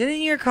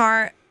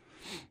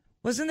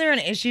 Wasn't there an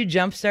issue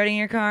jump starting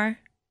your car?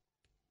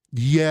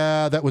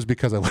 Yeah, that was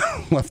because I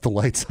left the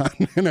lights on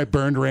and I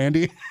burned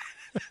Randy.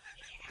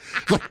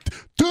 Like,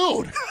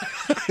 dude,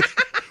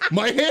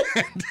 my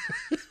hand.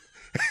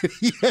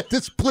 He had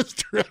this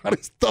blister on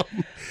his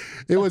thumb.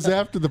 It was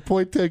after the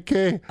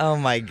 0.10K. Oh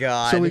my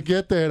God! So we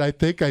get there, and I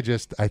think I,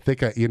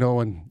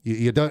 when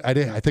you don't,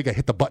 I think I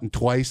hit the button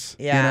twice.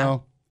 Yeah.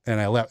 And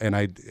I left, and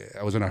I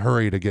was in a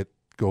hurry to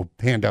go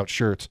hand out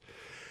shirts,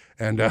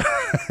 and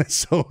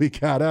so we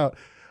got out.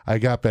 I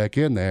got back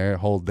in there.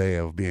 Whole day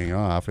of being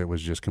off, it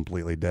was just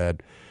completely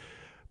dead.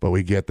 But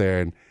we get there,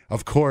 and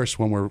of course,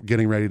 when we're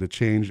getting ready to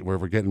change, where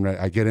we're getting ready,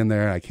 I get in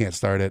there, and I can't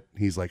start it.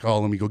 He's like,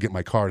 "Oh, let me go get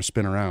my car to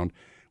spin around."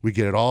 We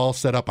get it all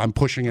set up. I'm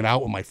pushing it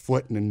out with my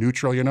foot in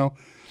neutral,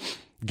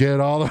 Get it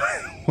all the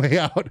way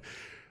out.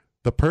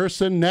 The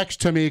person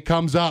next to me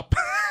comes up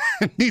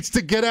and needs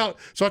to get out.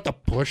 So I have to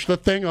push the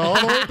thing all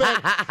the way back.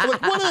 I'm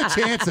like, what are the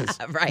chances?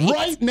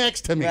 Right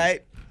next to me.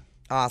 Right.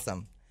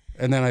 Awesome.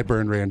 And then I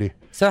burned Randy.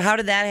 So how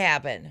did that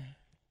happen?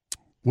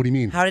 What do you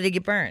mean? How did it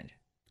get burned?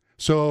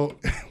 So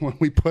when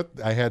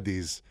I had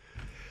these...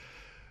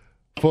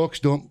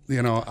 Folks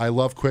I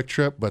love Quick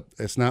Trip, but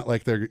it's not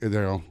like they're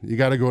you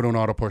got to go to an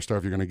auto part store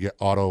if you're going to get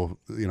auto,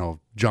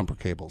 jumper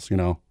cables,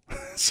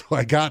 So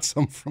I got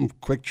some from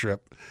Quick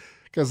Trip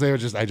because I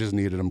just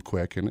needed them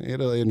quick.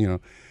 And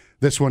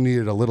this one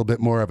needed a little bit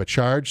more of a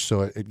charge.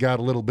 So it got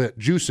a little bit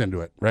juice into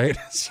it. Right.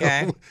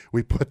 So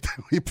we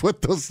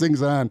put those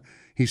things on.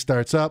 He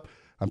starts up.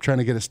 I'm trying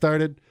to get it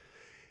started.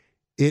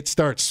 It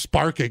starts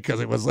sparking because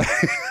it was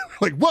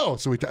like, whoa.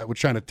 So we're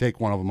trying to take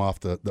one of them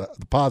off the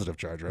positive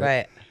charge.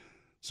 Right.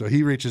 So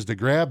he reaches to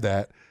grab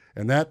that,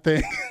 and that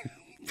thing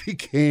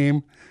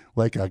became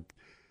like a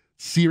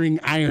searing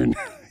iron.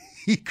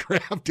 He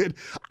grabbed it.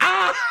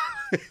 Ah!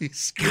 He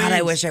screams. God,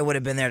 I wish I would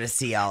have been there to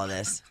see all of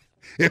this.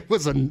 It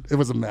was a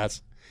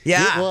mess.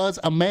 Yeah. It was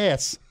a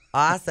mess.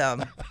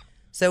 Awesome.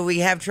 So we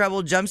have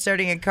trouble jump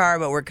starting a car,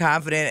 but we're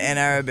confident in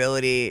our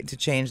ability to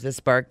change the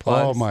spark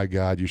plugs. Oh my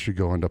God, you should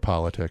go into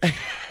politics.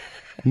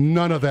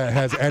 None of that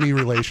has any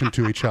relation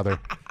to each other.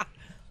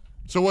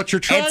 So what you're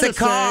trying to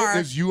say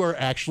is you are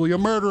actually a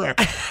murderer.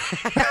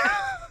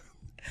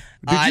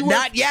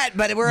 Not yet,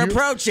 but we're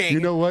approaching. You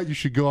know what? You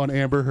should go on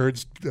Amber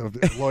Heard's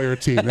lawyer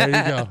team. There you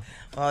go.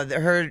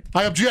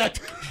 I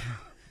object.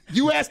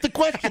 You asked the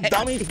question,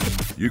 dummy.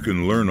 You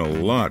can learn a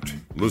lot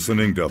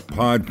listening to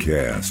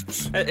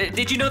podcasts.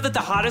 Did you know that the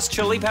hottest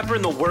chili pepper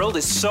in the world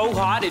is so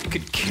hot it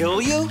could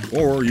kill you?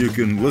 Or you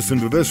can listen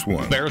to this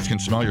one. Bears can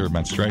smell your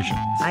menstruation.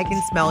 I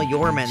can smell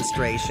your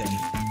menstruation.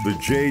 The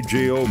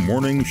JJO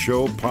Morning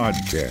Show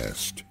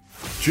Podcast.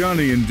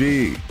 Johnny and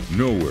D,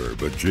 nowhere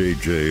but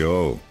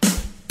JJO.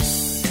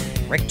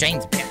 Rick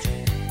James, bitch.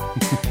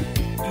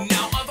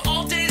 Now, of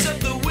all days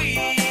of the week,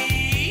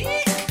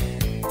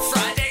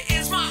 Friday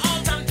is my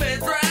all-time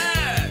favorite.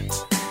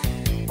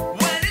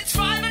 When it's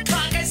 5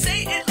 o'clock, I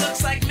say it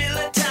looks like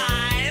Miller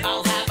time.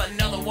 I'll have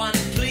another one,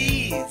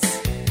 please.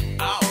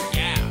 Oh,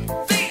 yeah.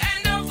 The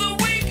end of the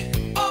week,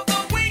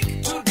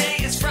 today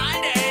is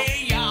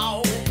Friday,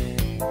 y'all.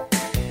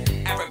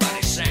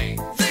 Everybody sing.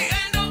 The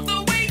end of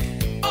the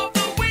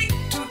week,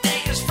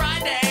 today is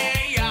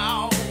Friday,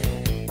 y'all.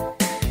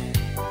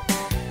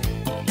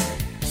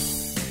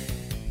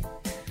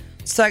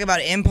 Let's talk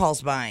about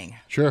impulse buying.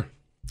 Sure.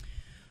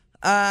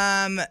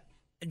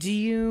 Do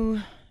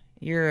you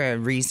You're a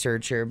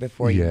researcher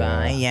before you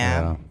buy.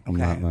 Yeah. I'm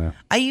not there.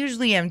 I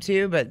usually am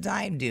too, but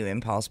I do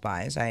impulse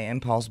buys. I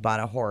impulse bought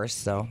a horse,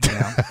 so you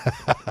know.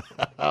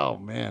 Oh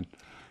man.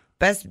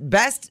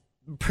 Best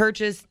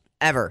purchase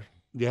ever.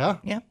 Yeah?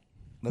 Yeah.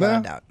 Without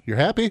a doubt. You're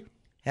happy?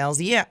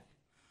 Hells yeah.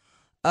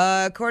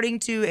 According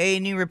to a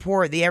new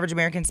report, the average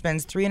American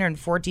spends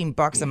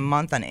 $314 a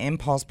month on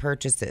impulse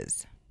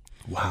purchases.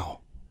 Wow.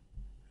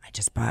 I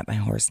just bought my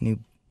horse new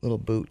little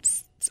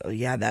boots. So,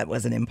 yeah, that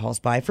was an impulse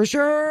buy for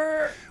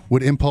sure.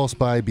 Would impulse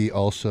buy be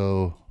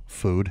also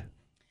food?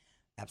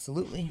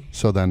 Absolutely.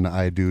 So then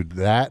I do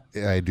that.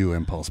 I do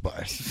impulse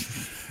buy.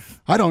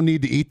 I don't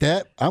need to eat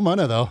that. I'm on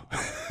it, though.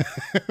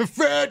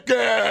 Fat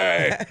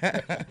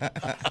guy!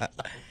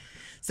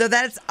 So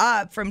that's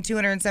up from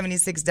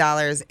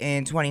 $276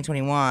 in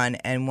 2021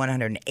 and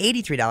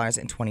 $183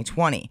 in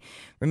 2020.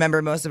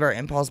 Remember, most of our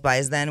impulse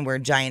buys then were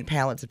giant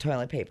pallets of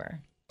toilet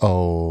paper.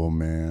 Oh,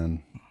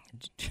 man.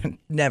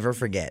 Never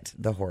forget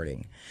the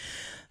hoarding.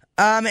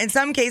 In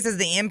some cases,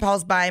 the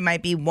impulse buy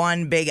might be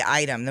one big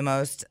item. The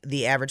most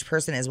the average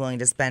person is willing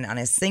to spend on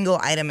a single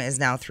item is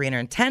now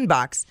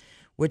 $310,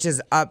 which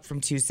is up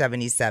from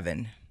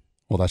 $277.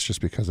 Well, that's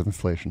just because of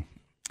inflation.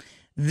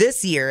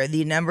 This year,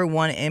 the number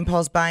one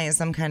impulse buy is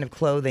some kind of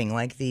clothing,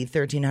 like the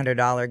 $1,300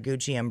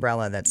 Gucci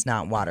umbrella that's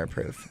not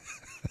waterproof.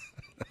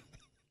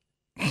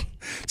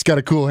 It's got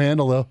a cool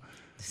handle, though.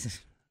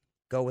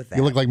 Go with that.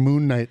 You look like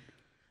Moon Knight.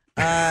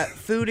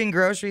 Food and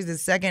groceries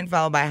is second,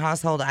 followed by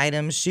household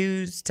items,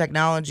 shoes,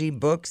 technology,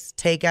 books,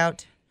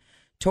 takeout,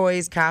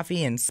 toys,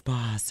 coffee, and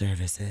spa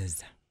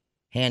services.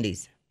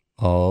 Handies.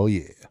 Oh,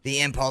 yeah.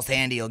 The impulse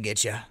handy will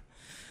get you.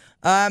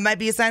 Might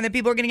be a sign that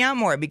people are getting out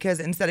more because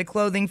instead of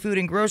clothing, food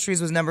and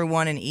groceries was number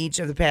one in each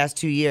of the past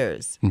 2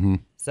 years. Mm-hmm.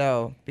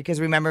 So, because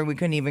remember, we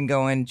couldn't even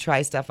go and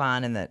try stuff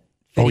on in the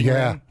Oh, fitting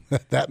yeah. room.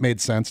 That made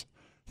sense.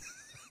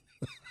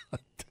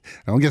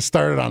 Don't get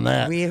started on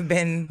that. We have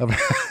been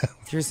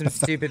through some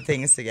stupid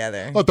things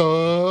together.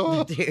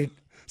 Dude.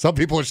 Some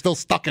people are still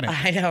stuck in it.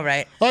 I know,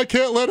 right? I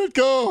can't let it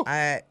go.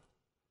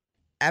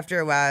 After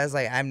a while, I was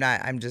like,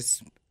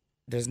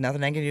 there's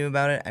nothing I can do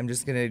about it. I'm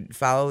just going to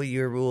follow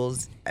your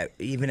rules,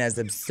 even as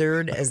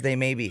absurd as they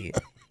may be.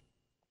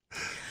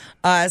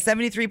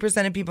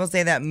 73% of people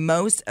say that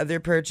most of their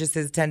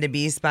purchases tend to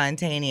be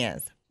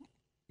spontaneous.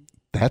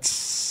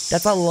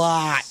 That's a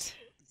lot.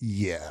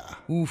 Yeah.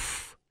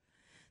 Oof.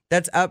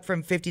 That's up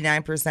from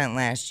 59%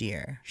 last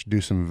year. Should do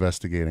some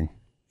investigating.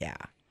 Yeah.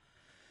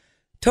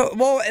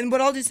 Well, and what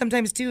I'll do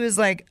sometimes too is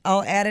like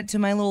I'll add it to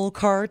my little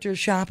cart or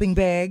shopping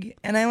bag,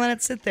 and I let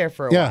it sit there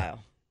for a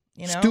while.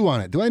 You know? Stew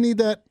on it. Do I need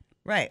that?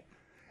 Right.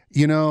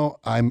 You know,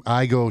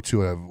 I go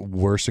to a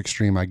worse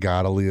extreme. I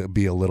gotta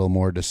be a little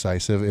more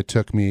decisive. It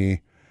took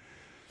me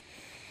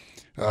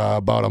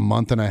about a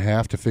month and a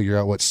half to figure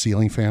out what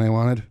ceiling fan I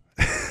wanted.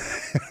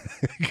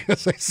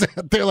 Because I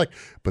sat there like,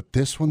 but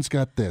this one's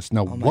got this.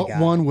 Now, what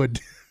one would?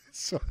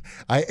 So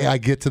I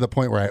get to the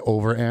point where I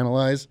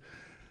overanalyze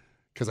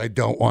because I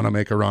don't want to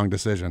make a wrong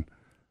decision.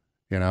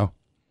 You know.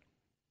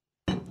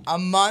 A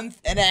month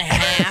and a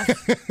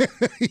half.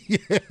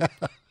 Yeah.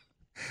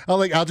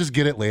 I'll just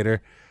get it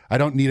later. I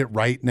don't need it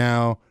right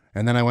now.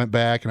 And then I went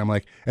back and I'm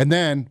like, and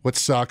then what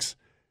sucks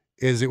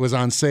is it was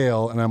on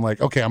sale and I'm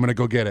like, okay, I'm gonna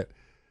go get it.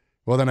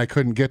 Well, then I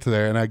couldn't get to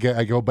there, and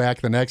I go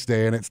back the next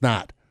day and it's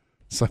not.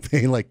 So I'm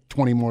paying like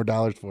 $20 more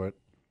for it.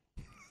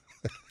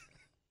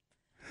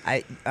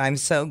 I'm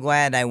so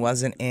glad I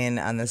wasn't in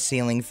on the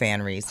ceiling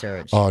fan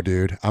research. Oh,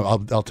 dude,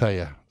 I'll tell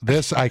you.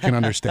 This I can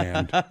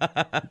understand.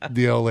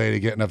 The old lady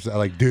getting upset,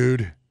 like,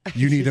 dude,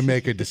 you need to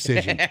make a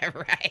decision.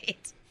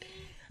 Right.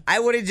 I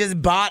would have just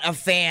bought a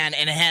fan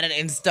and had it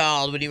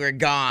installed when you were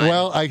gone.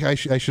 Well, I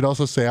should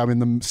also say I'm in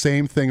the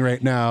same thing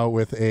right now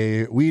with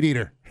a weed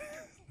eater,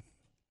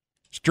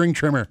 string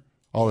trimmer,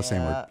 all the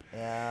same word.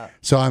 Yeah.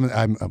 So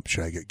I'm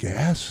should I get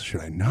gas?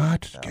 Should I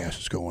not? No. Gas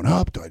is going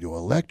up. Do I do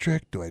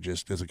electric?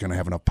 Is it going to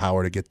have enough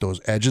power to get those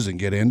edges and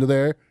get into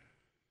there?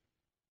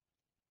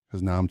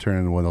 Because now I'm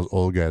turning into one of those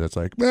old guys that's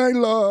like, my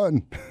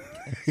lawn.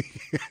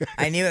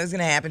 I knew it was going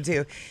to happen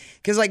too.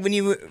 Because like when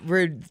you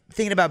were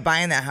thinking about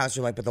buying that house,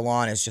 you're like, but the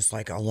lawn is just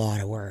like a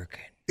lot of work.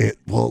 It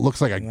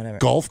looks like a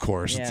golf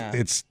course. Yeah.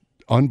 It's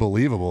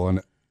unbelievable.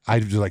 And I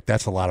just like,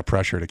 that's a lot of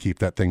pressure to keep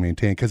that thing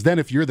maintained. Because then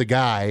if you're the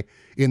guy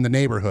in the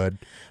neighborhood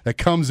that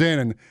comes in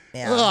and,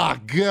 oh,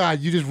 God,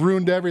 you just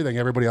ruined everything.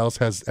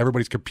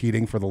 Everybody's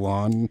competing for the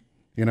lawn,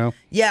 you know?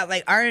 Yeah,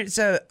 like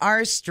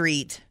our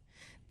street,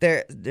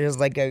 there's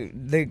like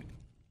the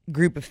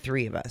group of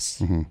three of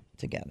us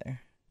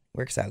together.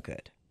 Works out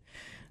good.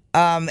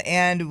 And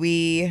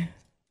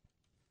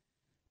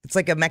it's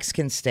like a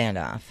Mexican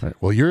standoff. Right.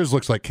 Well, yours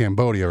looks like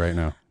Cambodia right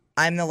now.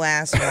 I'm the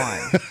last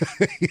one.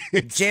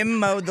 Jim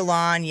mowed the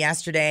lawn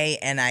yesterday,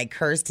 and I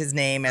cursed his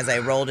name as I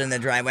rolled in the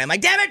driveway. I'm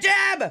like, damn it,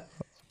 Jim!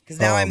 Because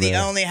now I'm the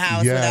only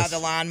house without the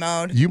lawn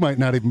mowed. You might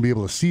not even be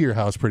able to see your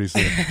house pretty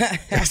soon.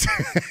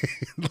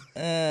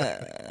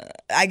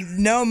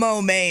 No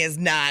mow May is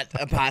not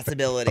a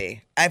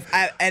possibility.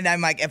 And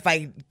I'm like,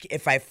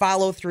 if I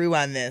follow through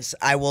on this,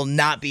 I will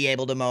not be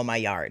able to mow my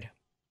yard.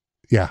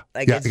 Yeah,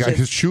 Like, yeah. it's Because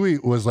just-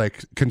 Chewie was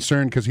like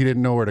concerned because he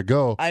didn't know where to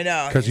go. I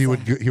know, because he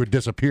he's would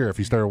disappear if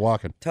he started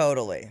walking.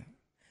 Totally.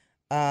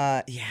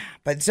 Yeah.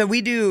 But so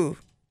we'll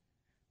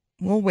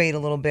wait a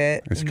little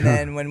bit. It's And kinda-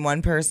 then when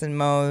one person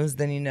mows,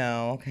 then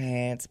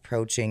okay, it's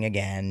approaching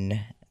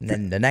again. And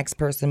then the next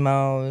person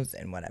mows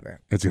and whatever.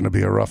 It's going to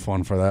be a rough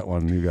one for that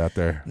one you got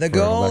there. The for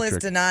goal is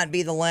electric. to not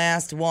be the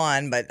last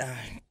one, but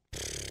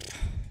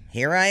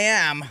here I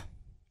am.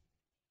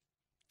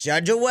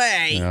 Judge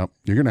away. Yeah,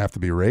 you're going to have to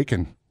be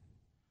raking,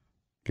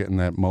 getting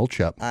that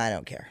mulch up. I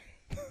don't care.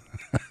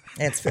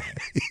 It's fine.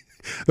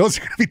 Those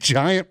are going to be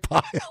giant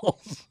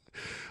piles.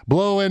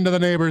 Blow into the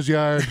neighbor's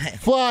yard.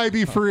 Fly,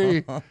 be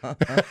free. Damn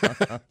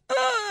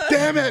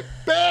it,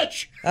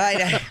 bitch.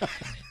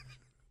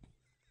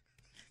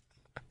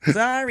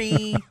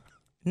 Sorry.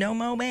 No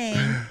mowing.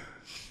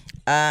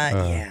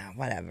 Yeah,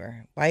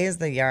 whatever. Why is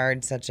the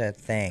yard such a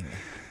thing?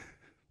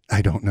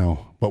 I don't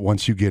know. But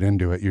once you get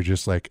into it, you're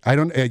just like,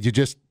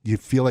 you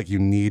feel like you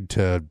need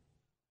to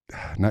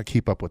not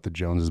keep up with the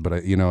Joneses, but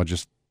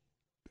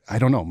I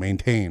don't know,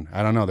 maintain.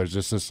 I don't know. There's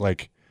just this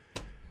like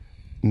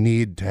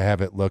need to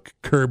have it look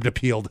curbed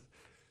appealed.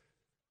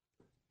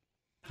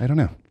 I don't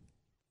know.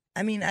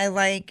 I mean,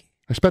 I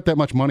spent that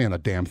much money on the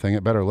damn thing.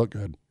 It better look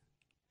good.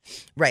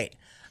 Right.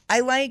 I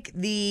like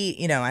the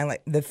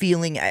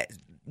feeling.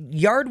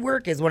 Yard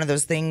work is one of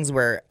those things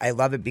where I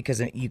love it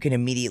because you can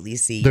immediately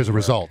see. There's a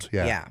result.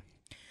 Yeah. Yeah.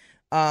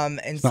 And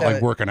it's so, not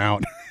like working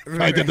out.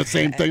 I did the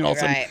same thing. All of a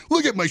sudden,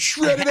 look at my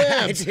shredded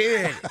abs.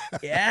 Dude.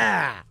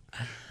 Yeah.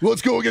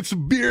 Let's go get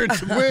some beer and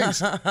some wings.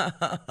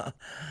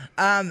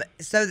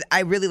 So I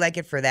really like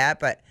it for that,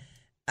 but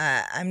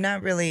I'm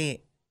not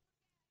really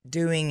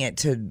doing it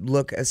to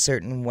look a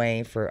certain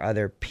way for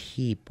other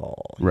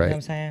people. You Right. know what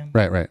I'm saying?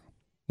 Right.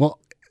 Well,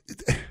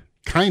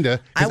 kind of.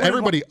 Because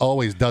everybody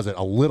always does it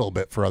a little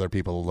bit for other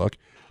people to look.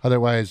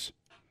 Otherwise,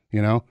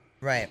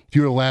 Right. if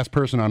you were the last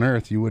person on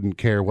earth, you wouldn't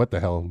care what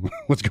the hell,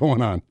 what's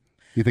going on.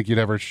 You think you'd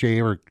ever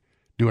shave or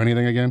do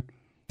anything again?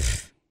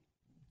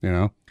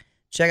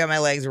 Check out my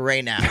legs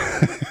right now.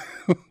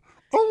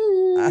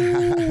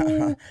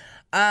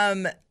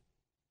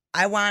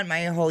 I want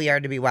my whole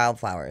yard to be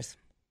wildflowers.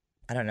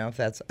 I don't know if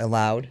that's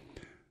allowed.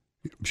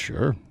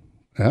 Sure.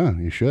 Yeah,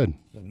 you should.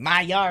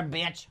 My yard,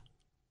 bitch.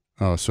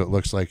 Oh, so it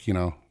looks like,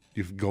 you're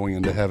going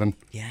into heaven.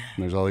 Yeah.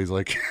 And there's all these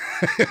like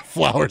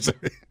flowers.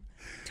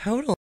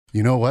 Totally.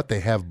 You know what? They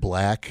have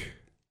black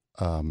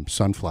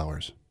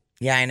sunflowers.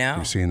 Yeah, I know.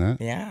 You seen that?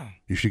 Yeah.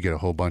 You should get a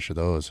whole bunch of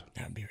those.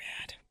 That would be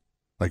rad.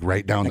 Like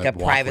right down like the a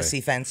walkway.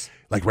 privacy fence.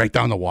 Like right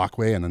down the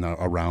walkway and then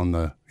around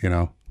the,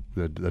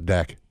 the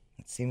deck.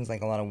 It seems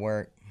like a lot of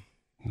work.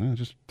 Yeah,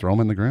 just throw them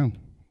in the ground.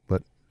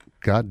 Let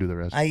God do the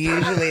rest.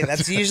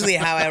 That's usually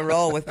how I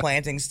roll with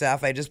planting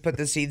stuff. I just put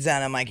the seeds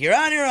down. I'm like, you're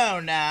on your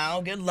own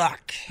now. Good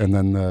luck. And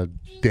then the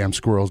damn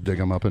squirrels dig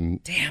them up and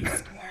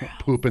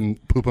poop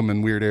them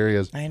in weird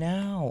areas. I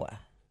know.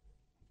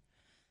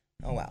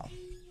 Oh, well.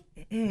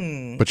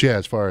 But yeah,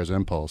 as far as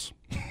impulse,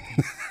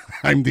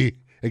 I'm the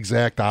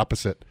exact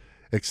opposite,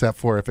 except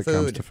for if it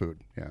comes to food.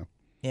 Yeah.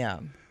 Yeah.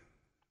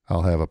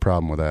 I'll have a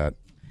problem with that.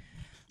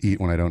 Eat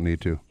when I don't need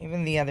to.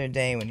 Even the other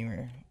day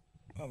when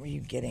what were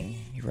you getting?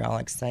 You were all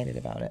excited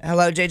about it.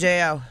 Hello,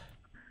 JJO.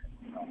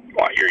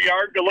 Want your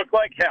yard to look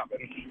like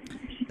heaven.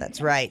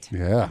 That's right.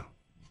 Yeah.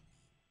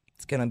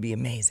 It's going to be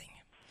amazing.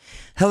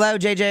 Hello,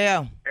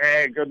 JJO.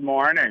 Hey, good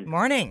morning.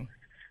 Morning.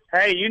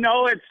 Hey,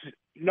 it's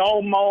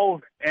no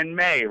mow in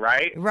May,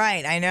 right?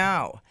 Right, I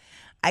know.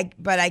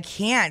 But I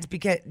can't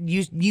because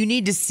you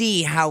need to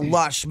see how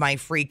lush my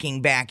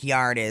freaking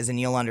backyard is and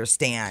you'll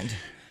understand.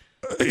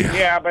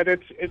 Yeah, but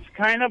it's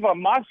kind of a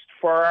must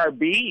for our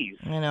bees.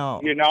 I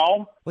know.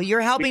 Well, you're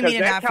helping me to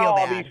not feel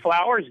all bad. these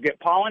flowers get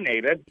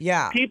pollinated.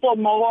 Yeah. People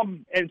mow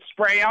them and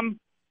spray them.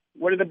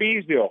 What do the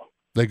bees do?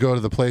 They go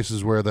to the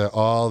places where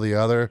all the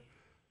other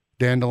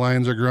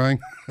dandelions are growing,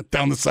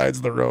 down the sides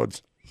of the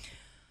roads.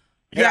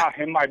 Yeah,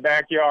 in my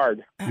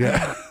backyard.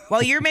 Yeah.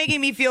 Well, you're making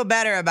me feel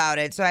better about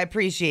it, so I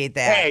appreciate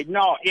that. Hey,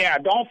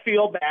 don't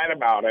feel bad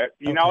about it.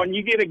 You know, and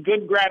you get a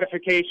good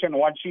gratification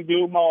once you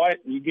do mow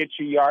it. You get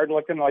your yard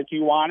looking like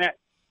you want it.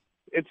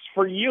 It's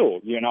for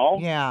you,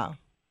 Yeah.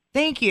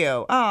 Thank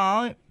you.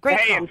 Oh, great.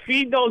 Hey, and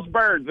feed those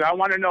birds. I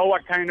want to know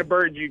what kind of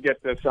birds you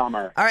get this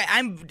summer. All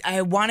right,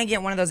 I want to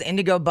get one of those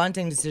indigo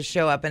buntings to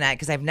show up in that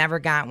because I've never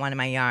got one in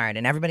my yard,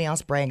 and everybody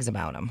else brags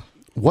about them.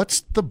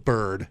 What's the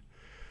bird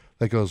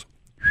that goes...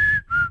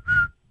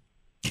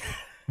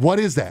 What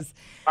is that?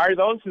 Are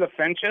those the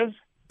finches?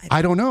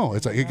 I don't know.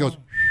 It's like it goes...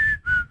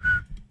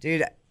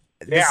 Dude...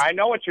 Yeah, I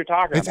know what you're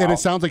talking about. And it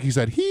sounds like he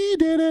said, he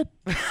did it.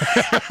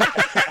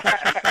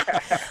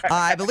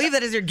 I believe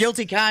that is your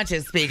guilty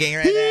conscience speaking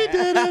right He there.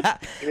 did it.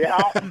 Yeah.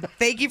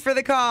 Thank you for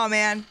the call,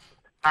 man.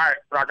 All right,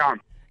 rock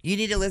on. You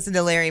need to listen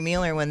to Larry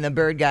Mueller when the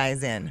bird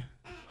guy's in.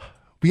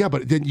 Yeah,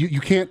 but then you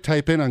can't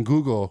type in on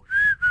Google.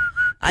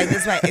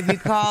 That's right. If you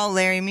call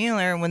Larry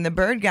Mueller when the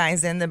bird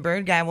guy's in, the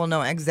bird guy will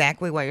know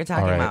exactly what you're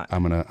talking All right,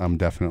 about. I'm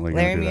definitely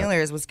going to Larry do that.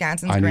 Mueller is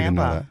Wisconsin's I need to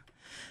grandpa. know that.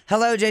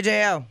 Hello,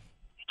 JJO.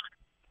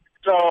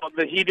 So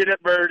the he did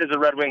it bird is a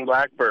red-winged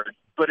blackbird.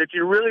 but if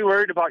you're really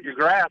worried about your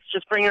grass,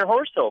 just bring your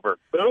horse over.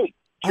 Boom.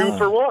 2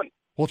 for 1.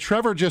 Well,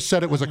 Trevor just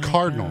said it was a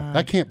cardinal.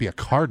 That can't be a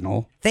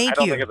cardinal. Thank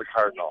you. I don't think it's a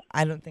cardinal.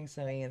 I don't think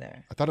so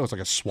either. I thought it was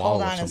like a swallow.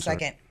 Hold on of some a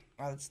second. Sort.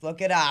 Well, let's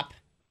look it up.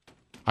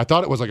 I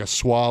thought it was like a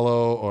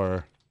swallow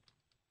or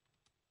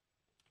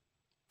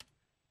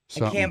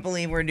something. I can't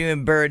believe we're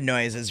doing bird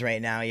noises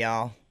right now,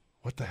 y'all.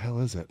 What the hell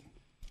is it?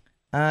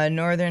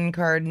 Northern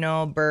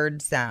cardinal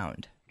bird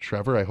sound.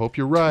 Trevor, I hope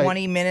you're right.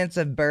 20 minutes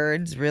of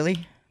birds,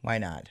 really? Why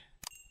not?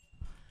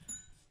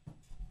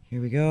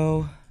 Here we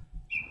go.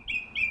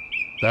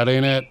 That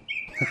ain't it.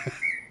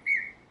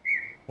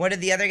 What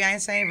did the other guy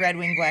say?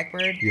 Red-winged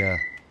blackbird? Yeah.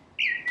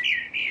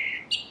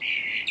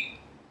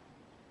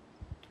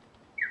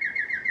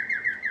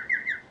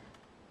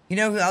 You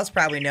know who else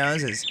probably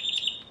knows is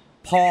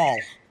Paul.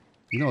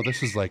 You know,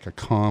 this is like a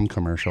Calm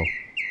commercial.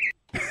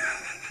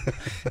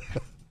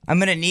 I'm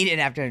going to need it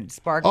after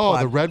Spark Oh,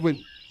 Plug. the Redwood.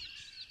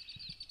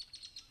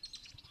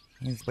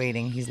 He's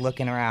waiting. He's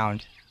looking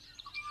around.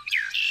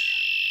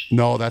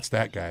 No, that's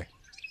that guy.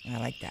 I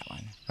like that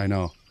one. I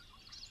know.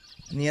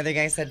 And the other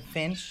guy said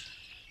Finch.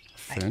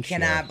 I Finch,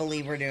 cannot yeah.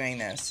 believe we're doing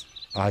this.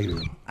 I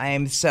do. I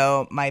am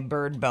so, my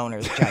bird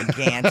boner's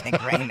gigantic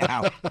right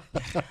now.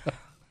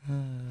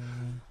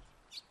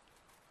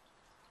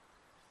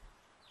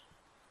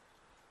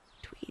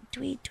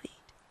 Tweet.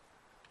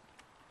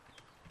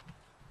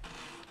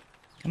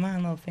 Come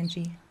on, little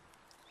Finchy.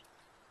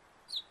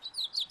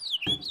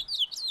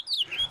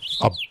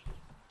 A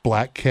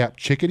black-capped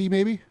chickadee,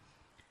 maybe?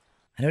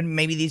 I don't.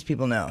 Maybe these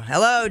people know.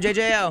 Hello,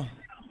 JJO.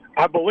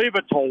 I believe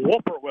it's a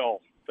whippoorwill.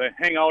 They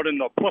hang out in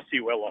the pussy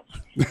willows.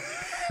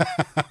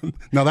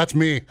 No, that's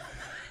me.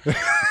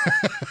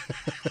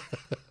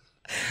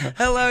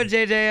 Hello,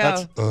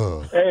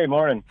 JJO. Hey,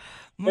 morning.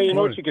 Hey, you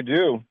know what you could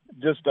do?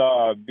 Just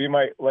be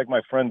my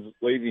friend's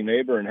lazy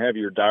neighbor and have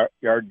your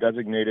yard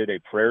designated a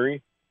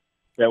prairie.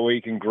 That way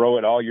you can grow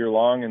it all year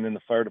long, and then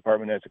the fire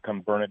department has to come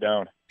burn it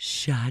down.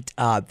 Shut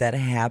up. That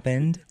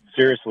happened?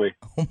 Seriously.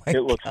 Oh my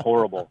It looks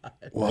horrible.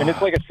 Wow. And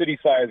it's like a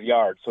city-sized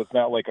yard, so it's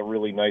not like a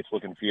really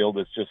nice-looking field.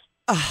 It's just,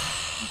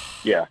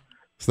 yeah.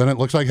 So then it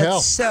looks like hell.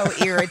 That's so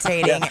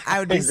irritating. I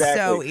would be so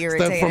Exactly.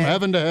 irritated. Step from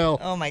heaven to hell.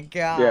 Oh, my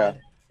God. Yeah.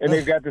 And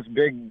they've got this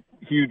big,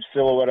 huge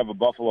silhouette of a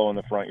buffalo in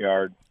the front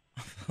yard.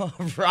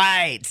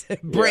 Right.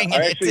 Bring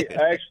I it.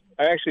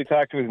 actually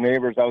talked to his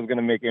neighbors. I was going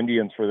to make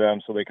Indians for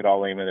them so they could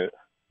all aim at it.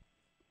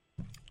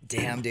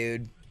 Damn,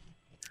 dude.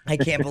 I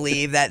can't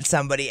believe that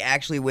somebody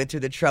actually went through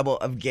the trouble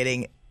of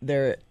getting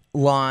their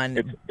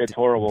lawn. It's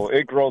horrible.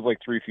 It grows like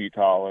 3 feet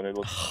tall, and it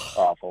looks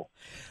awful.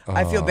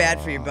 I feel bad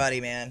for your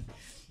buddy, man.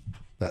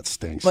 That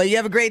stinks. Well, you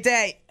have a great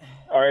day.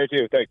 All right,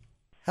 too. Thanks.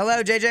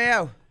 Hello,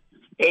 JJO.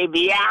 Hey,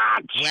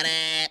 biatch. What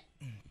up?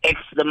 It's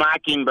the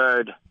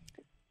mockingbird.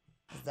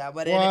 Is that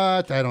what it is?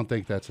 What? I don't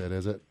think that's it,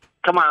 is it?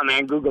 Come on,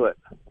 man. Google it.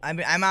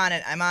 I'm on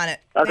it. I'm on it.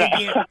 Okay. Thank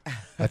you.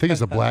 I think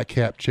it's a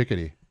black-capped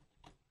chickadee.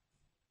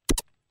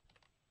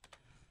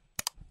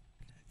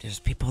 There's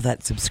people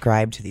that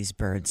subscribe to these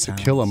bird To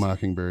sounds. Kill a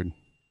Mockingbird.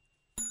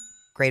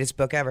 Greatest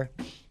book ever.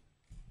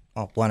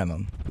 Oh, one of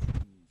them.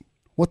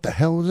 What the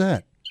hell is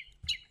that?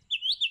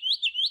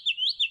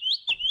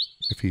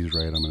 If he's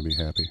right, I'm going to be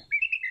happy.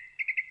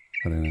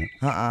 But ain't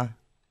it?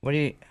 What do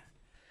you...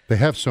 They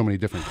have so many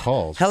different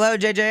calls. Hello,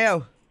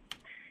 JJO.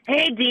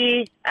 Hey,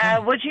 D.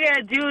 What you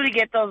gotta do to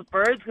get those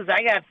birds? Because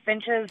I got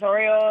finches,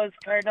 Oreos,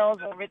 cardinals,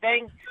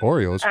 everything.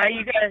 Oreos?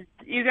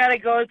 You gotta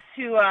go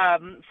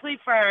to Fleet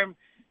Farm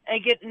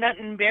and get nut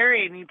and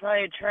berry, and you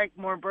probably attract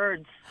more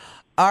birds.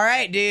 All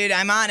right, dude.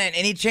 I'm on it.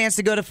 Any chance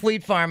to go to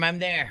Fleet Farm, I'm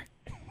there.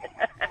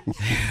 You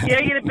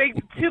gotta get a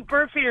big 2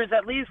 bird feeders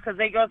at least, because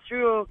they go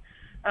through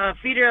a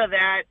feeder of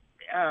that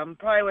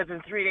probably within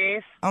 3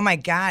 days. Oh, my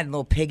God,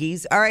 little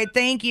piggies. All right,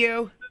 thank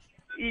you.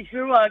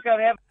 You're welcome.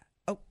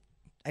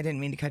 I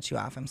didn't mean to cut you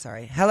off. I'm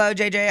sorry. Hello,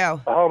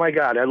 JJO. Oh, my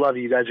God. I love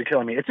you. You guys are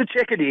killing me. It's a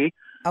chickadee.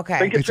 Okay.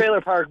 Think of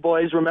Trailer Park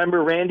Boys.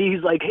 Remember Randy?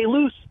 He's like, hey,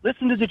 Luce,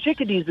 listen to the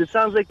chickadees. It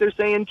sounds like they're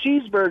saying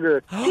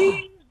cheeseburger.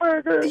 Cheeseburger.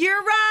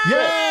 You're right.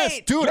 Yes,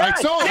 dude.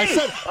 Yes. I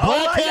said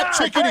black-capped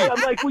chickadee. Hey, I'm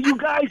like, will you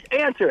guys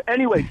answer?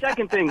 Anyway,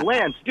 second thing,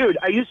 Lance. Dude,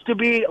 I used to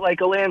be like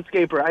a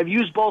landscaper. I've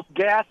used both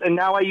gas and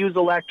now I use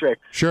electric.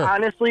 Sure.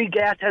 Honestly,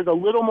 gas has a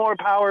little more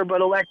power, but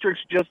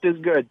electric's just as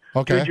good.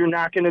 Okay. Dude, you're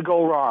not going to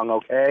go wrong,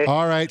 okay?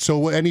 All right.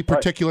 So any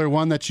particular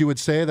one that you would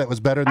say that was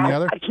better than the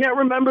other? I can't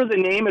remember the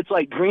name. It's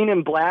like green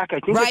and black.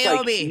 I think it's like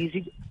Ryobi.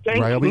 easy.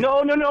 Ryobi?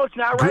 No, it's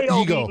not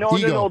Ryobi. Ego.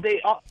 No.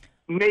 They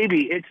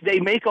maybe they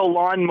make a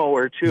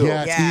lawnmower too.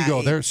 Yeah, it's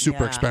Ego. They're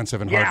super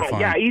expensive and hard to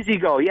find. Yeah, Easy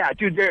Go. Yeah,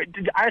 dude,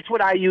 that's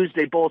what I use.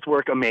 They both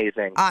work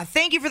amazing.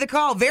 Thank you for the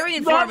call. Very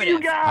informative.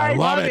 Love you guys. I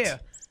love it. you.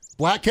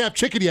 Black-capped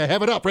chickadee. I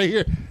have it up right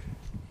here.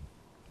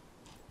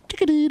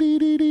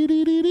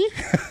 Chickadee.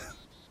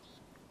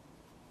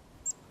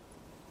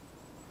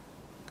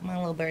 Come on,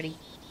 little birdie.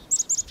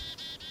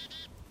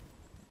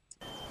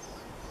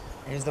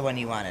 Here's the one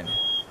you wanted.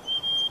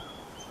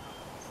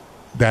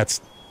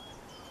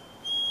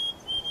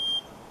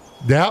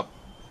 Yep.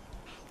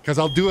 Because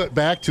I'll do it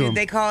back to Dude, him.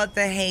 they call it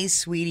the Hey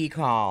Sweetie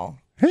call.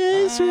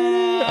 Hey,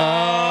 sweetie. It's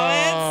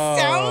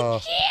so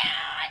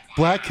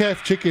Black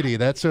Calf Chickadee.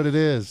 That's what it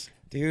is.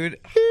 Dude.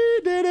 He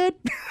did it.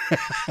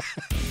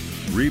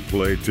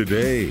 Replay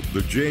today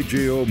the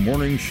JJO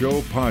Morning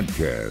Show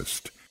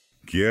podcast.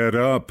 Get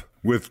up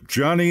with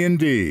Johnny and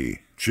D.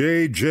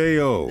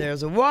 JJO.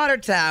 There's a water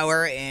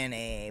tower in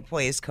a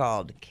place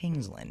called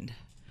Kingsland.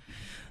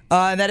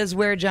 That is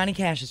where Johnny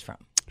Cash is from.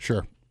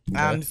 Sure.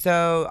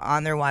 So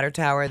on their water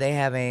tower, they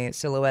have a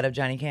silhouette of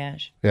Johnny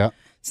Cash. Yeah.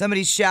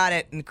 Somebody shot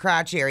it in the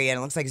crotch area, and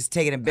it looks like it's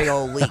taking a big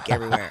old leak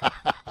everywhere.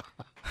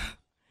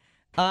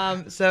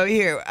 So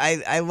here,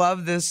 I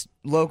love this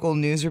local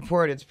news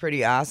report. It's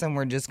pretty awesome.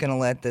 We're just going to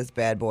let this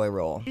bad boy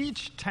roll.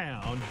 Each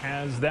town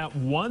has that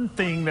one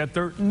thing that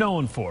they're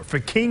known for. For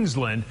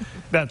Kingsland,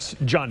 that's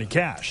Johnny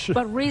Cash.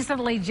 But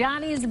recently,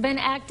 Johnny's been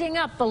acting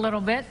up a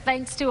little bit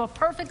thanks to a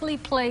perfectly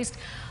placed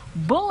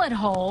bullet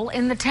hole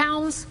in the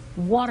town's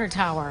water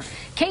tower.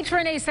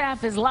 Katrin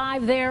Asaf is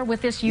live there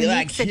with this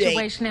unique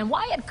situation and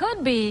why it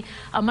could be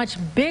a much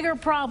bigger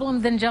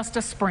problem than just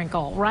a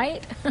sprinkle,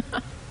 right?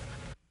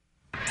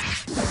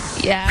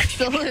 Yeah,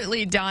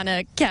 absolutely,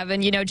 Donna,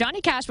 Kevin. You know, Johnny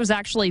Cash was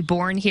actually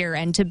born here,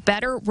 and to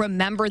better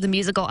remember the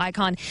musical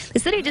icon, the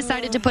city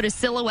decided to put a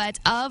silhouette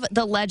of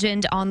the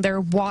legend on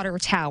their water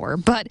tower.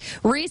 But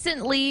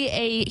recently,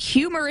 a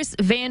humorous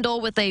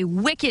vandal with a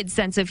wicked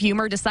sense of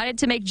humor decided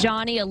to make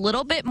Johnny a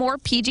little bit more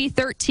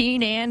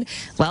PG-13, and,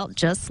 well,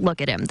 just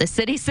look at him. The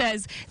city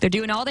says they're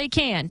doing all they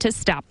can to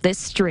stop this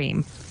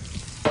stream.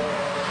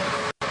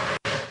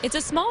 It's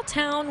a small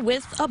town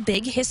with a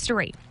big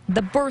history,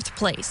 the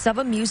birthplace of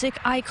a music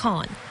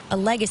icon, a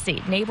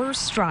legacy neighbors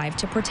strive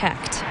to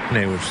protect.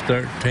 There was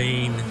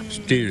 13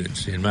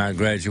 students in my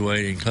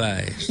graduating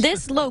class.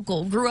 This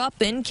local grew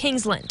up in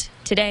Kingsland,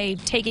 today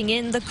taking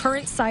in the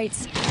current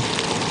sights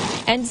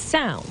and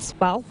sounds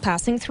while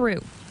passing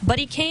through. But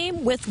he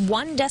came with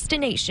one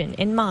destination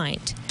in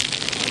mind.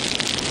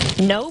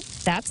 Nope,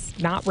 that's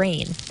not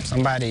rain.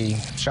 Somebody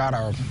shot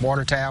our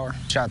water tower,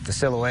 shot the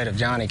silhouette of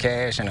Johnny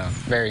Cash in a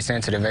very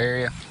sensitive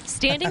area.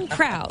 Standing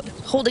proud,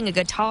 holding a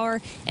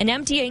guitar, and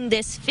emptying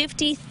this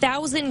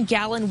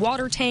 50,000-gallon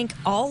water tank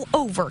all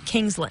over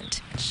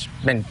Kingsland. It's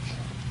been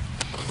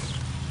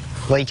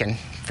leaking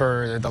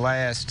for the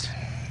last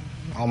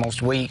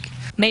almost week.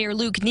 Mayor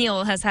Luke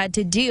Neal has had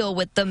to deal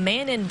with the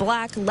man in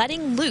black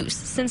letting loose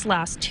since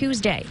last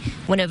Tuesday,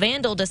 when a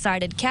vandal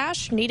decided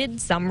Cash needed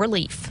some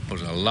relief. It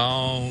was a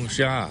long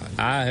shot.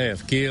 I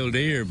have killed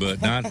deer,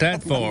 but not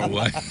that far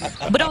away.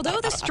 But although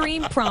the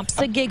stream prompts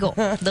a giggle,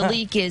 the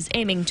leak is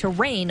aiming to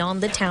rain on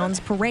the town's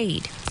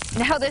parade.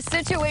 Now, this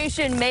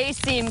situation may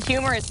seem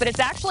humorous, but it's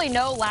actually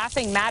no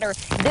laughing matter.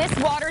 This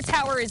water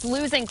tower is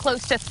losing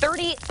close to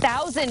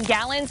 30,000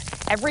 gallons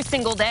every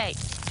single day,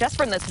 just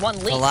from this one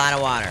leak. A lot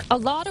of water. A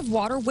lot of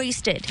water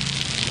wasted,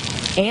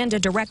 and a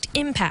direct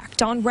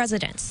impact on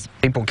residents.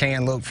 People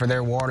can look for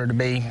their water to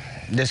be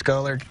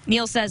discolored.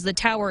 Neal says the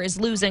tower is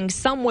losing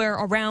somewhere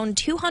around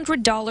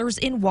 $200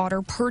 in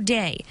water per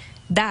day.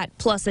 That,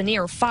 plus a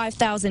near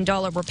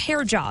 $5,000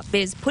 repair job,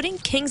 is putting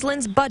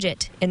Kingsland's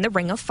budget in the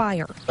ring of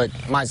fire. It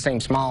might seem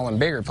small in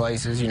bigger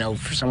places, you know,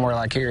 for somewhere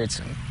like here, it's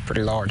a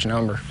pretty large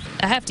number.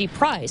 A hefty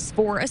price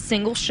for a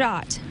single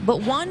shot,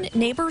 but one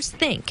neighbors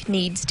think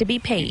needs to be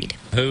paid.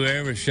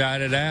 Whoever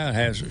shot it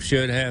out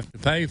should have to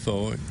pay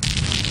for it.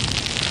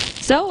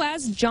 So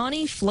as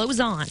Johnny flows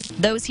on,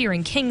 those here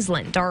in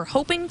Kingsland are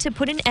hoping to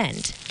put an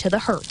end to the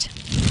hurt.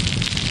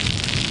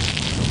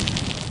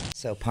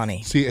 So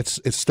punny. See, it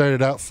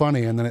started out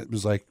funny, and then it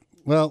was like,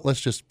 well,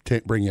 let's just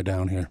bring you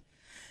down here.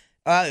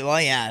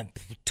 Well, yeah,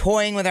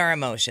 toying with our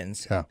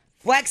emotions. Yeah.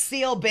 Flex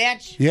Seal,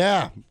 bitch.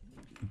 Yeah,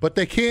 but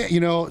they can't,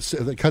 you know,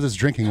 because it's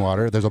drinking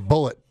water. There's a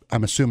bullet,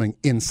 I'm assuming,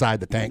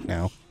 inside the tank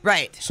now.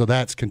 Right. So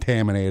that's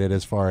contaminated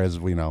as far as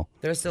we know.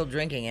 They're still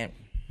drinking it.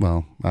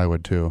 Well, I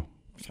would too.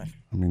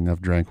 I mean,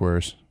 I've drank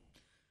worse.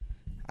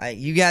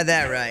 You got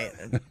that right.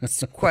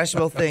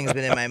 Questionable things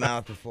been in my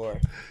mouth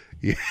before.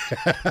 Yeah.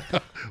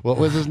 What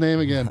was his name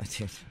again?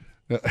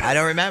 I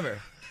don't remember.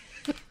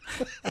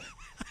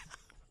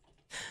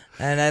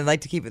 And I'd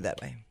like to keep it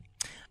that way.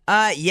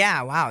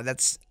 Yeah, wow.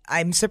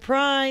 I'm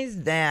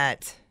surprised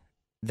that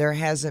there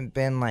hasn't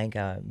been like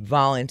a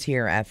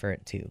volunteer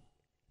effort to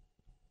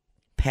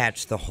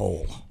patch the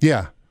hole.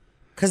 Yeah.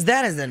 Because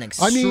that is an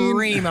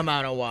extreme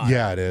amount of water.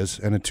 Yeah, it is.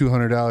 And at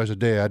 $200 a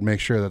day, I'd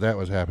make sure that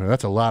was happening.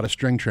 That's a lot of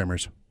string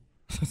trimmers.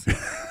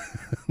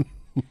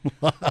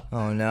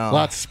 Oh, no.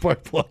 Lots of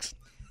spark plugs.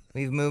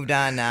 We've moved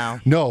on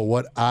now.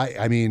 No,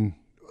 I mean,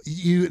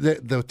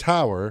 the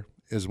tower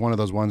is one of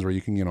those ones where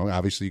you can, you know,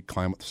 obviously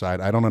climb up the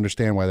side. I don't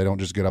understand why they don't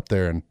just get up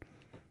there and,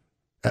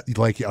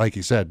 like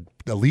you said,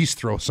 at least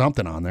throw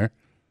something on there.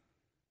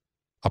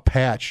 A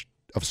patch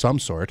of some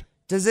sort.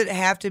 Does it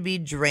have to be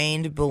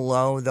drained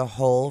below the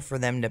hole for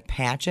them to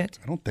patch it?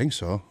 I don't think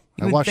so.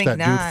 I watched that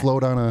dude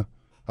float on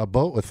a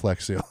boat with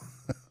Flex Seal.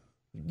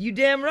 You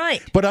damn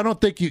right. But I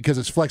don't think because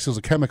it's Flex Seal's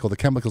a chemical, the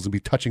chemicals will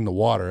be touching the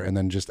water and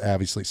then just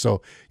obviously.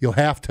 So you'll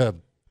have to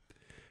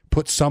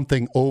put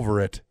something over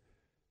it,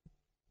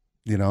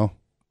 you know.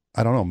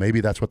 I don't know.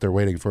 Maybe that's what they're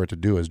waiting for it to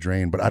do is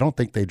drain. But I don't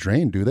think they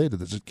drain, do they?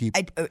 Does it just keep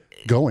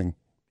going?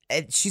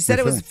 She said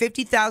it was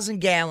 50,000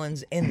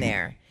 gallons in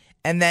there,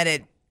 and that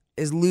it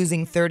is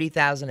losing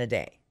 30,000 a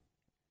day.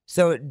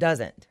 So it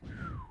doesn't.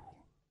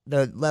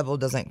 The level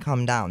doesn't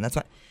come down. That's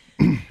why.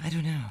 I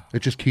don't know.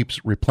 It just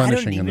keeps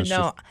replenishing. I don't even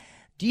know.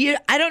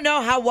 System. I don't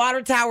know how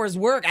water towers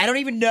work. I don't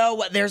even know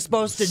what they're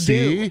supposed to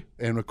do. See?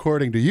 And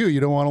according to you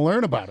don't want to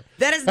learn about it.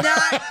 That is not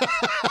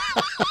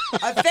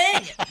a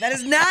thing. That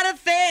is not a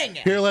thing.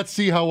 Here, let's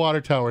see how water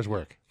towers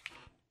work.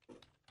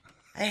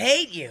 I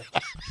hate you.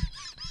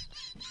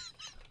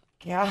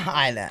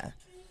 God.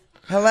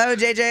 Hello,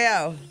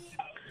 JJO.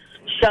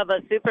 Shove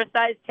a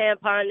supersized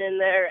tampon in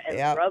there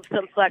and rub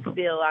some Flex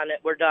Seal on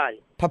it. We're done.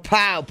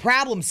 Pow.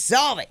 Problem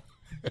solving.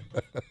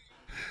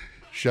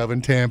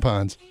 Shoving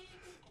tampons.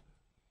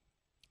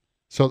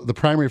 So the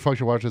primary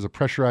function of water is to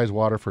pressurize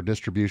water for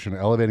distribution,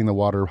 elevating the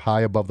water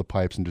high above the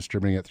pipes and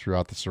distributing it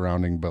throughout the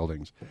surrounding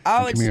buildings.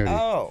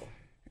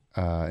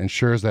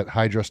 Ensures that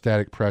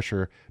hydrostatic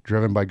pressure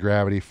driven by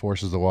gravity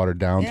forces the water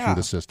down through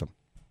the system.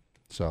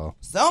 So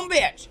some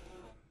bitch.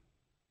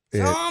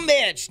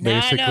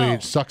 Basically,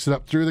 it sucks it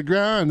up through the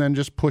ground and then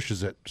just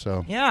pushes it.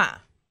 So yeah.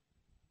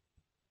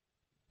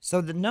 So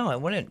no,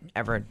 it wouldn't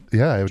ever.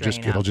 Yeah,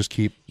 it'll just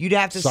keep. You'd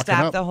have to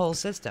stop the whole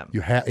system.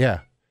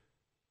 That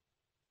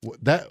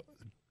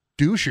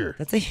doucher.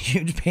 That's a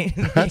huge pain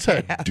in the That's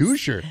ass. a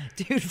doucher,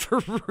 dude.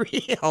 For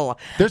real.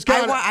 There's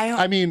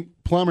I mean,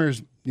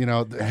 plumbers,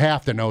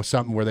 have to know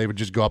something where they would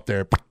just go up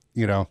there.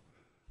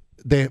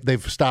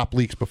 They've stopped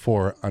leaks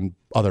before on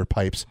other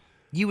pipes.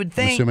 You would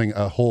think. I'm assuming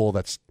a hole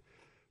that's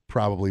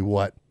probably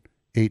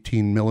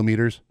 18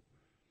 millimeters.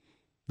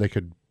 They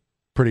could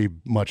pretty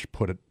much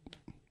put it,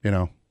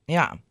 Yeah.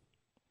 I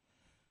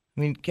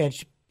mean, can't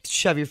you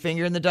shove your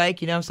finger in the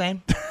dike? You know what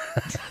I'm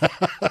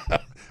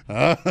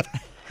saying?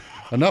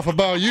 Enough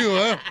about you,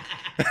 huh?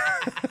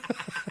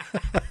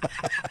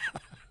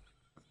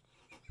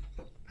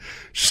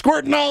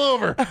 Squirting all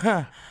over.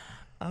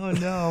 Oh,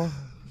 no.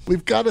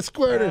 We've got a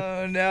squirter.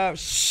 Oh, no.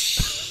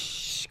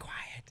 Shh.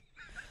 Quiet.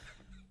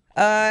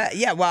 Well,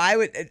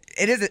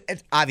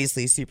 it's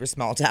obviously a super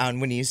small town.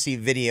 When you see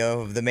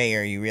video of the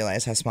mayor, you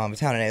realize how small of a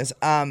town it is.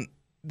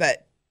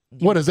 But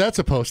what is that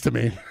supposed to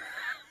mean?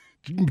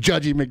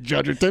 Judgy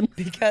McJudgerton?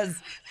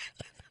 Because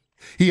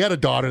he had a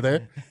daughter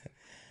there.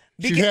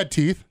 She had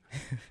teeth.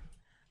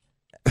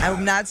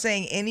 I'm not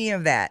saying any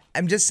of that.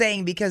 I'm just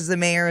saying because the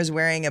mayor is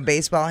wearing a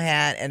baseball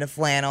hat and a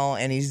flannel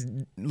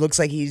and looks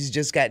like he's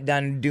just got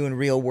done doing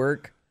real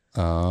work.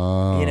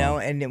 Oh.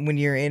 And when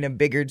you're in a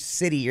bigger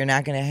city, you're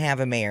not going to have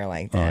a mayor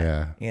like that.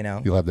 Oh,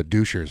 yeah. You'll have the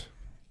douchers.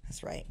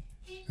 That's right.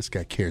 This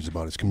guy cares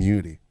about his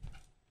community.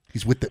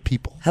 He's with the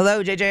people.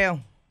 Hello,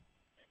 JJO.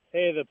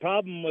 Hey, the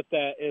problem with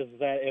that is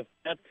that if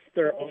that's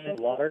their only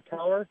water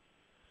tower,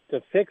 to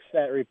fix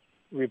that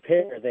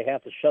repair, they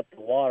have to shut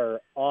the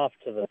water off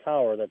to the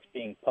tower that's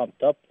being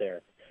pumped up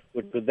there,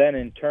 which would then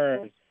in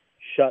turn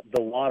shut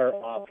the water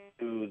off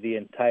to the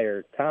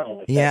entire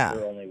town if that's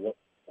their only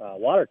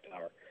water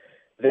tower.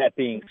 That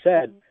being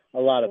said, a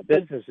lot of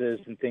businesses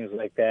and things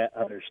like that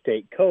under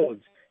state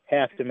codes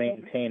have to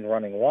maintain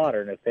running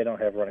water, and if they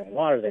don't have running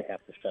water, they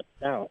have to shut it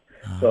down.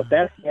 So if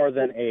that's more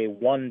than a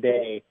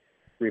one-day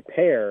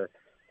repair,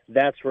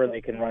 that's where they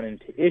can run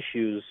into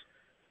issues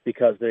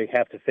because they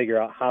have to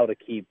figure out how to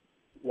keep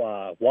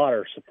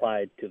water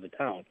supplied to the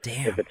town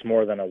if it's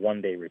more than a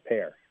one-day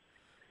repair.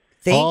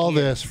 All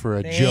this for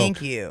a joke.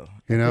 Thank you.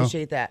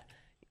 Appreciate that.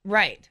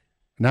 Right.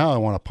 Now I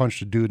want to punch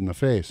the dude in the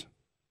face.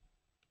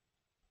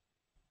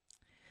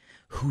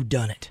 Who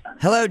done it?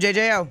 Hello,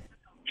 JJO.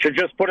 Should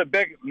just put a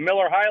big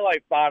Miller High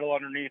Life bottle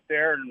underneath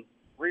there and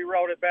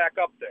reroute it back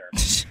up there.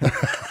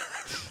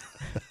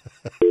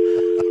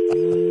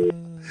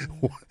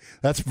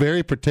 That's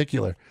very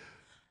particular.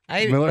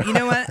 You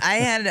know what? I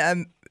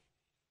had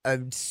a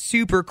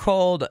super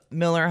cold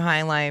Miller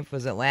High Life.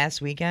 Was it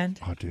last weekend?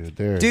 Oh, dude,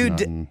 there's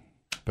nothing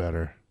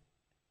better.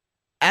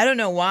 I don't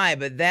know why,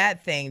 but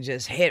that thing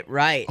just hit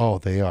right. Oh,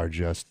 they are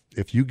just,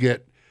 if you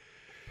get,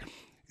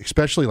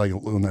 especially like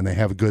when they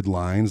have good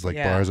lines, like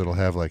bars that'll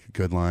have like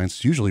good lines.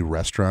 It's usually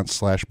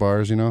restaurants /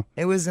 bars,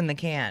 It was in the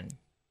can.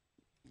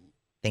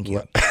 Thank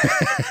you.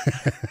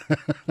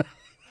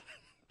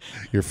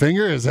 Your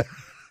finger is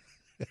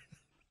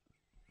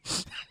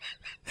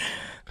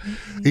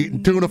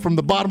eating tuna from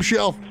the bottom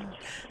shelf.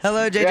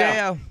 Hello,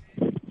 JJO.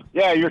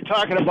 Yeah, you're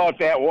talking about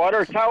that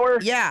water tower?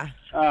 Yeah.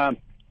 I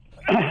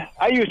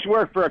used to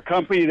work for a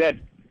company that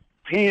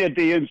painted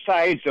the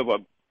insides of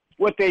them.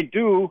 What they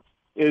do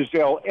is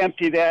they'll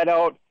empty that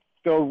out.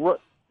 They'll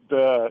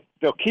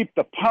keep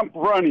the pump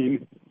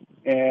running,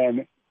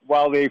 and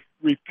while they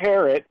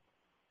repair it,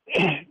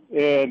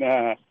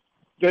 and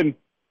then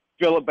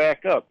fill it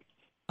back up.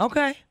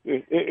 Okay.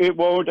 It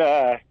won't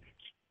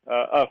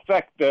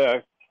affect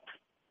the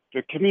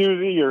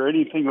community or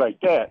anything like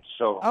that.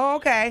 So. Oh,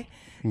 okay.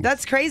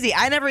 That's crazy.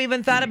 I never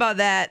even thought about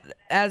that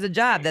as a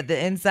job, that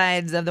the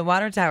insides of the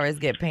water towers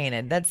get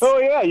painted. Oh,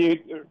 yeah.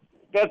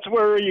 That's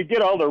where you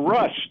get all the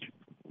rust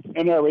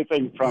and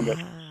everything from it.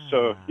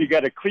 So you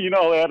got to clean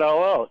all that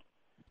all out.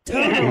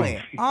 Totally.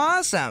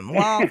 Awesome.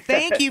 Well,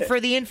 thank you for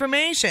the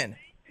information.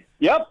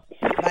 Yep.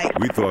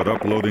 We thought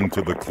uploading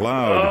to the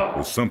cloud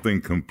was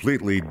something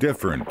completely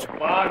different. Come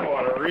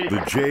on, The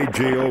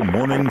JJO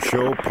Morning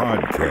Show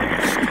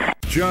Podcast.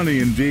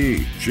 Johnny and D,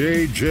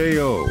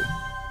 JJO.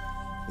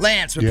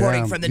 Lance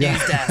reporting from the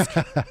news desk.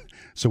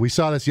 So we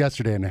saw this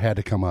yesterday and it had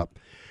to come up.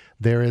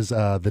 There is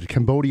the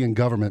Cambodian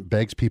government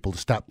begs people to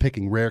stop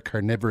picking rare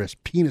carnivorous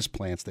penis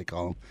plants, they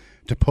call them,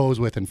 to pose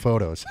with in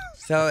photos.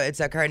 So it's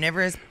a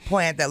carnivorous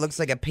plant that looks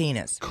like a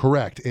penis.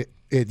 Correct. It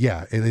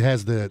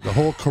has the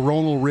whole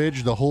coronal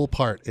ridge, the whole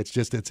part.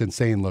 It's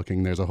insane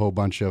looking. There's a whole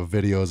bunch of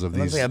videos of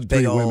these looks like a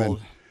big women.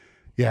 old,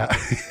 yeah,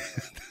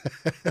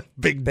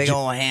 big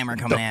old hammer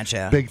coming at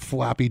you. Big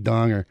floppy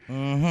donger.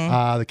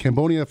 Mm-hmm. The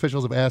Cambodian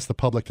officials have asked the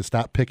public to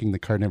stop picking the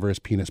carnivorous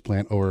penis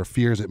plant over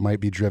fears it might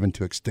be driven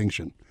to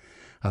extinction.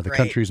 The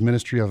country's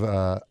Ministry of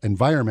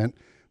Environment,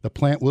 the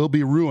plant will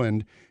be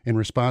ruined in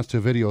response to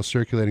a video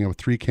circulating of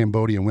 3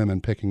 Cambodian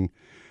women picking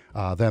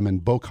them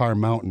in Bokhar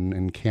Mountain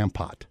in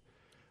Kampot.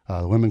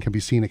 The women can be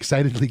seen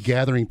excitedly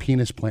gathering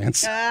penis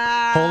plants,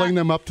 holding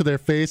them up to their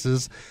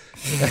faces,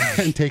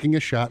 and taking a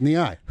shot in the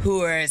eye.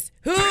 Whores!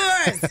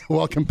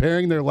 While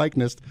comparing their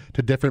likeness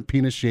to different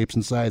penis shapes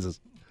and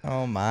sizes.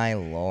 Oh, my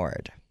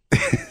Lord.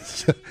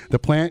 The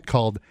plant,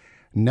 called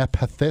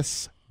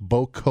Nepenthes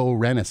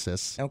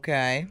bocorensis,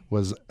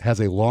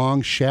 has a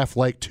long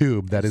shaft-like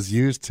tube that is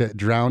used to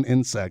drown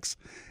insects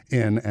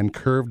in and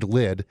curved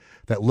lid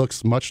that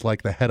looks much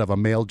like the head of a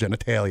male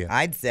genitalia.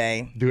 I'd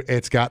say. Dude,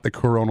 it's got the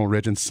coronal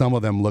ridge, and some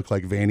of them look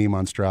like veiny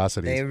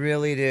monstrosities. They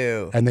really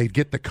do. And they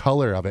get the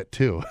color of it,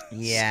 too.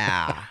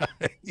 Yeah.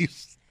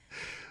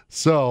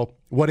 So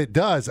what it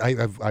does,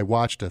 I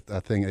watched a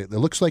thing. It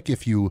looks like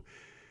if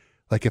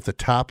the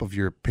top of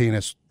your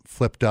penis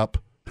flipped up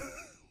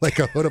like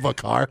a hood of a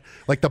car,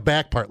 like the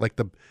back part, like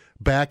the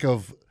back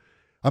of,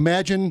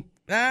 imagine,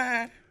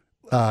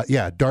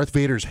 Darth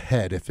Vader's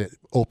head if it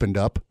opened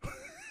up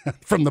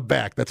from the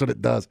back. That's what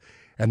it does.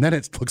 And then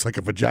it looks like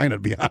a vagina, to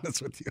be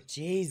honest with you.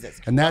 Jesus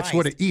Christ. And that's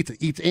what it eats.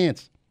 It eats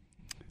ants.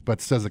 But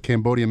it says the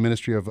Cambodian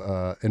Ministry of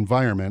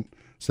Environment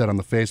said on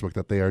the Facebook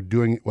that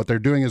what they're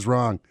doing is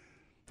wrong.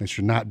 They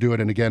should not do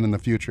it again in the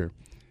future.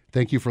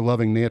 Thank you for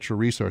loving natural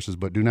resources,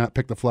 but do not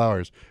pick the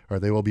flowers or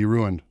they will be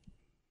ruined.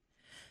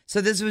 So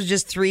this was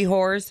just 3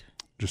 whores?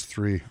 Just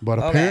 3. But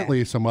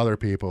apparently some other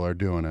people are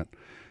doing it.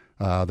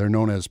 They're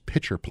known as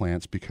pitcher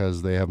plants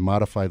because they have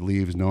modified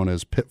leaves known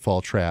as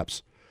pitfall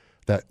traps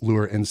that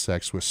lure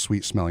insects with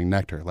sweet-smelling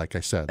nectar, like I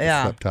said,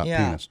 the flip-top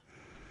penis.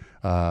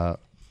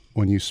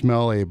 When you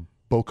smell a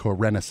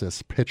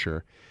bocorensis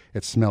pitcher,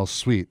 it smells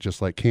sweet,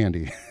 just like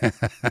candy.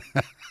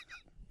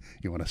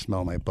 You want to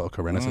smell my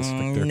bocorensis,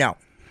 Victor? No.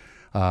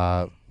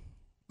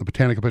 The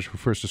botanical picture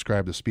first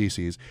described the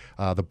species.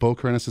 The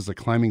bocorensis is a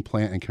climbing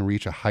plant and can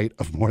reach a height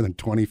of more than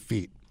 20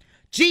 feet.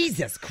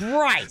 Jesus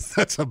Christ!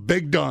 That's a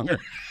big donger.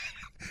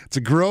 It's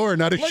a grower,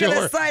 not a shower. Look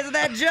at the size of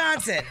that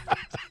Johnson.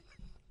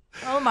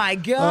 Oh, my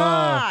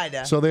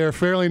God. So they are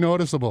fairly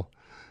noticeable.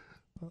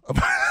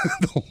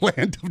 The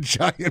land of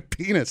giant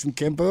penis in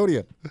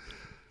Cambodia.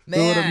 Man.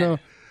 Me and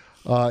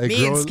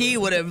grows... Ski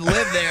would have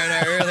lived there in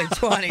our early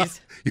 20s.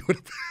 You would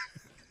have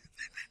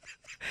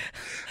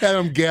had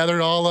them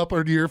gathered all up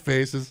under your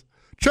faces.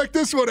 Check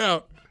this one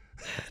out.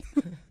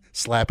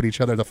 Slapping each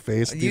other in the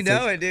face. You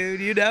know it, dude.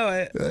 You know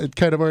it. It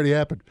kind of already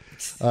happened.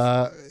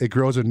 It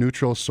grows in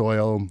neutral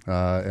soil. It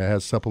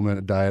has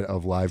supplemented diet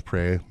of live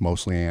prey,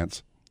 mostly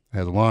ants. It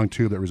has a long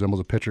tube that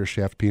resembles a pitcher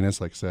shaft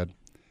penis, like I said.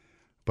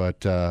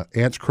 But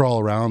ants crawl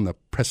around the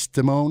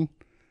prestimone,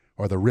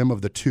 or the rim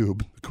of the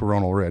tube, the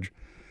coronal ridge.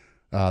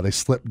 They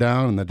slip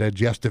down in the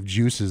digestive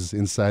juices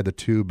inside the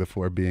tube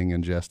before being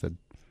ingested.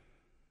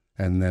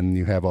 And then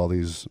you have all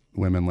these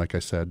women, like I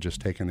said,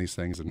 just taking these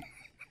things and...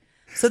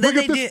 So then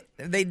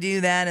they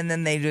do that, and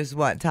then they just,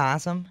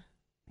 toss them?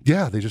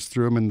 Yeah, they just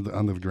threw them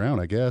on the ground,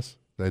 I guess.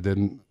 They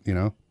didn't,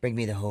 Bring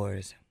me the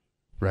whores.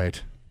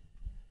 Right.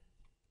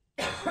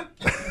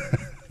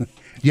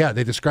 Yeah,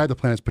 they describe the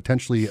plant as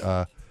potentially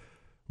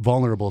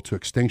vulnerable to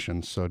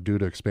extinction, so due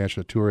to expansion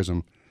of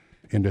tourism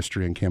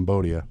industry in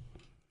Cambodia.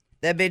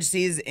 That bitch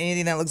sees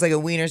anything that looks like a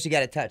wiener, she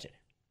got to touch it.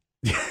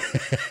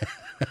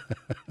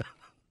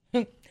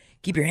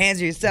 Keep your hands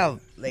to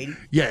yourself, lady.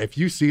 Yeah, if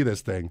you see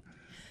this thing.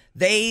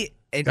 I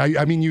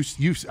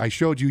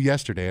showed you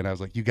yesterday, and I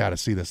was like, you got to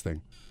see this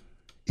thing.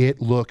 It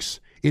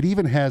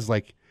even has,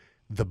 like,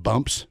 the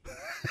bumps.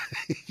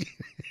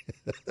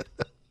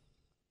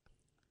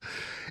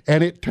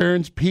 And it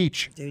turns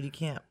peach. Dude, you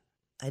can't.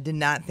 I did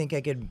not think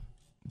I could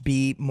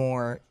be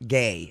more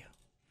gay.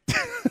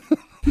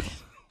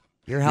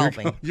 You're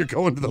helping. You're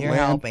going to the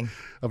land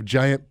of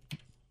giant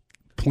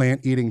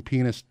plant-eating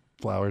penis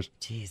flowers.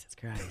 Jesus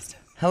Christ.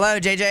 Hello,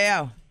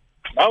 JJO.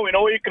 Oh, we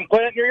know what you can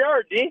plant in your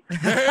yard, D.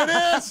 There it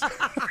is.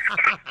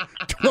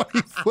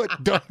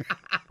 20-foot dog.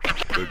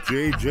 The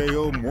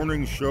JJO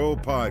Morning Show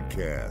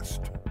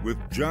Podcast with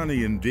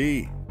Johnny and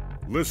D.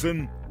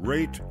 Listen,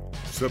 rate,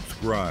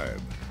 subscribe.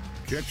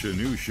 Catch a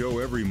new show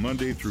every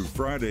Monday through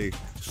Friday,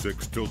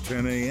 6 till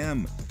 10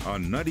 a.m.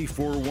 on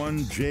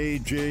 94.1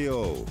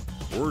 JJO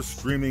or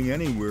streaming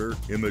anywhere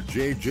in the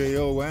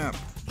JJO app.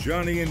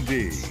 Johnny and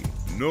D.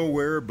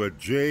 Nowhere but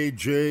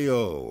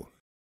JJO.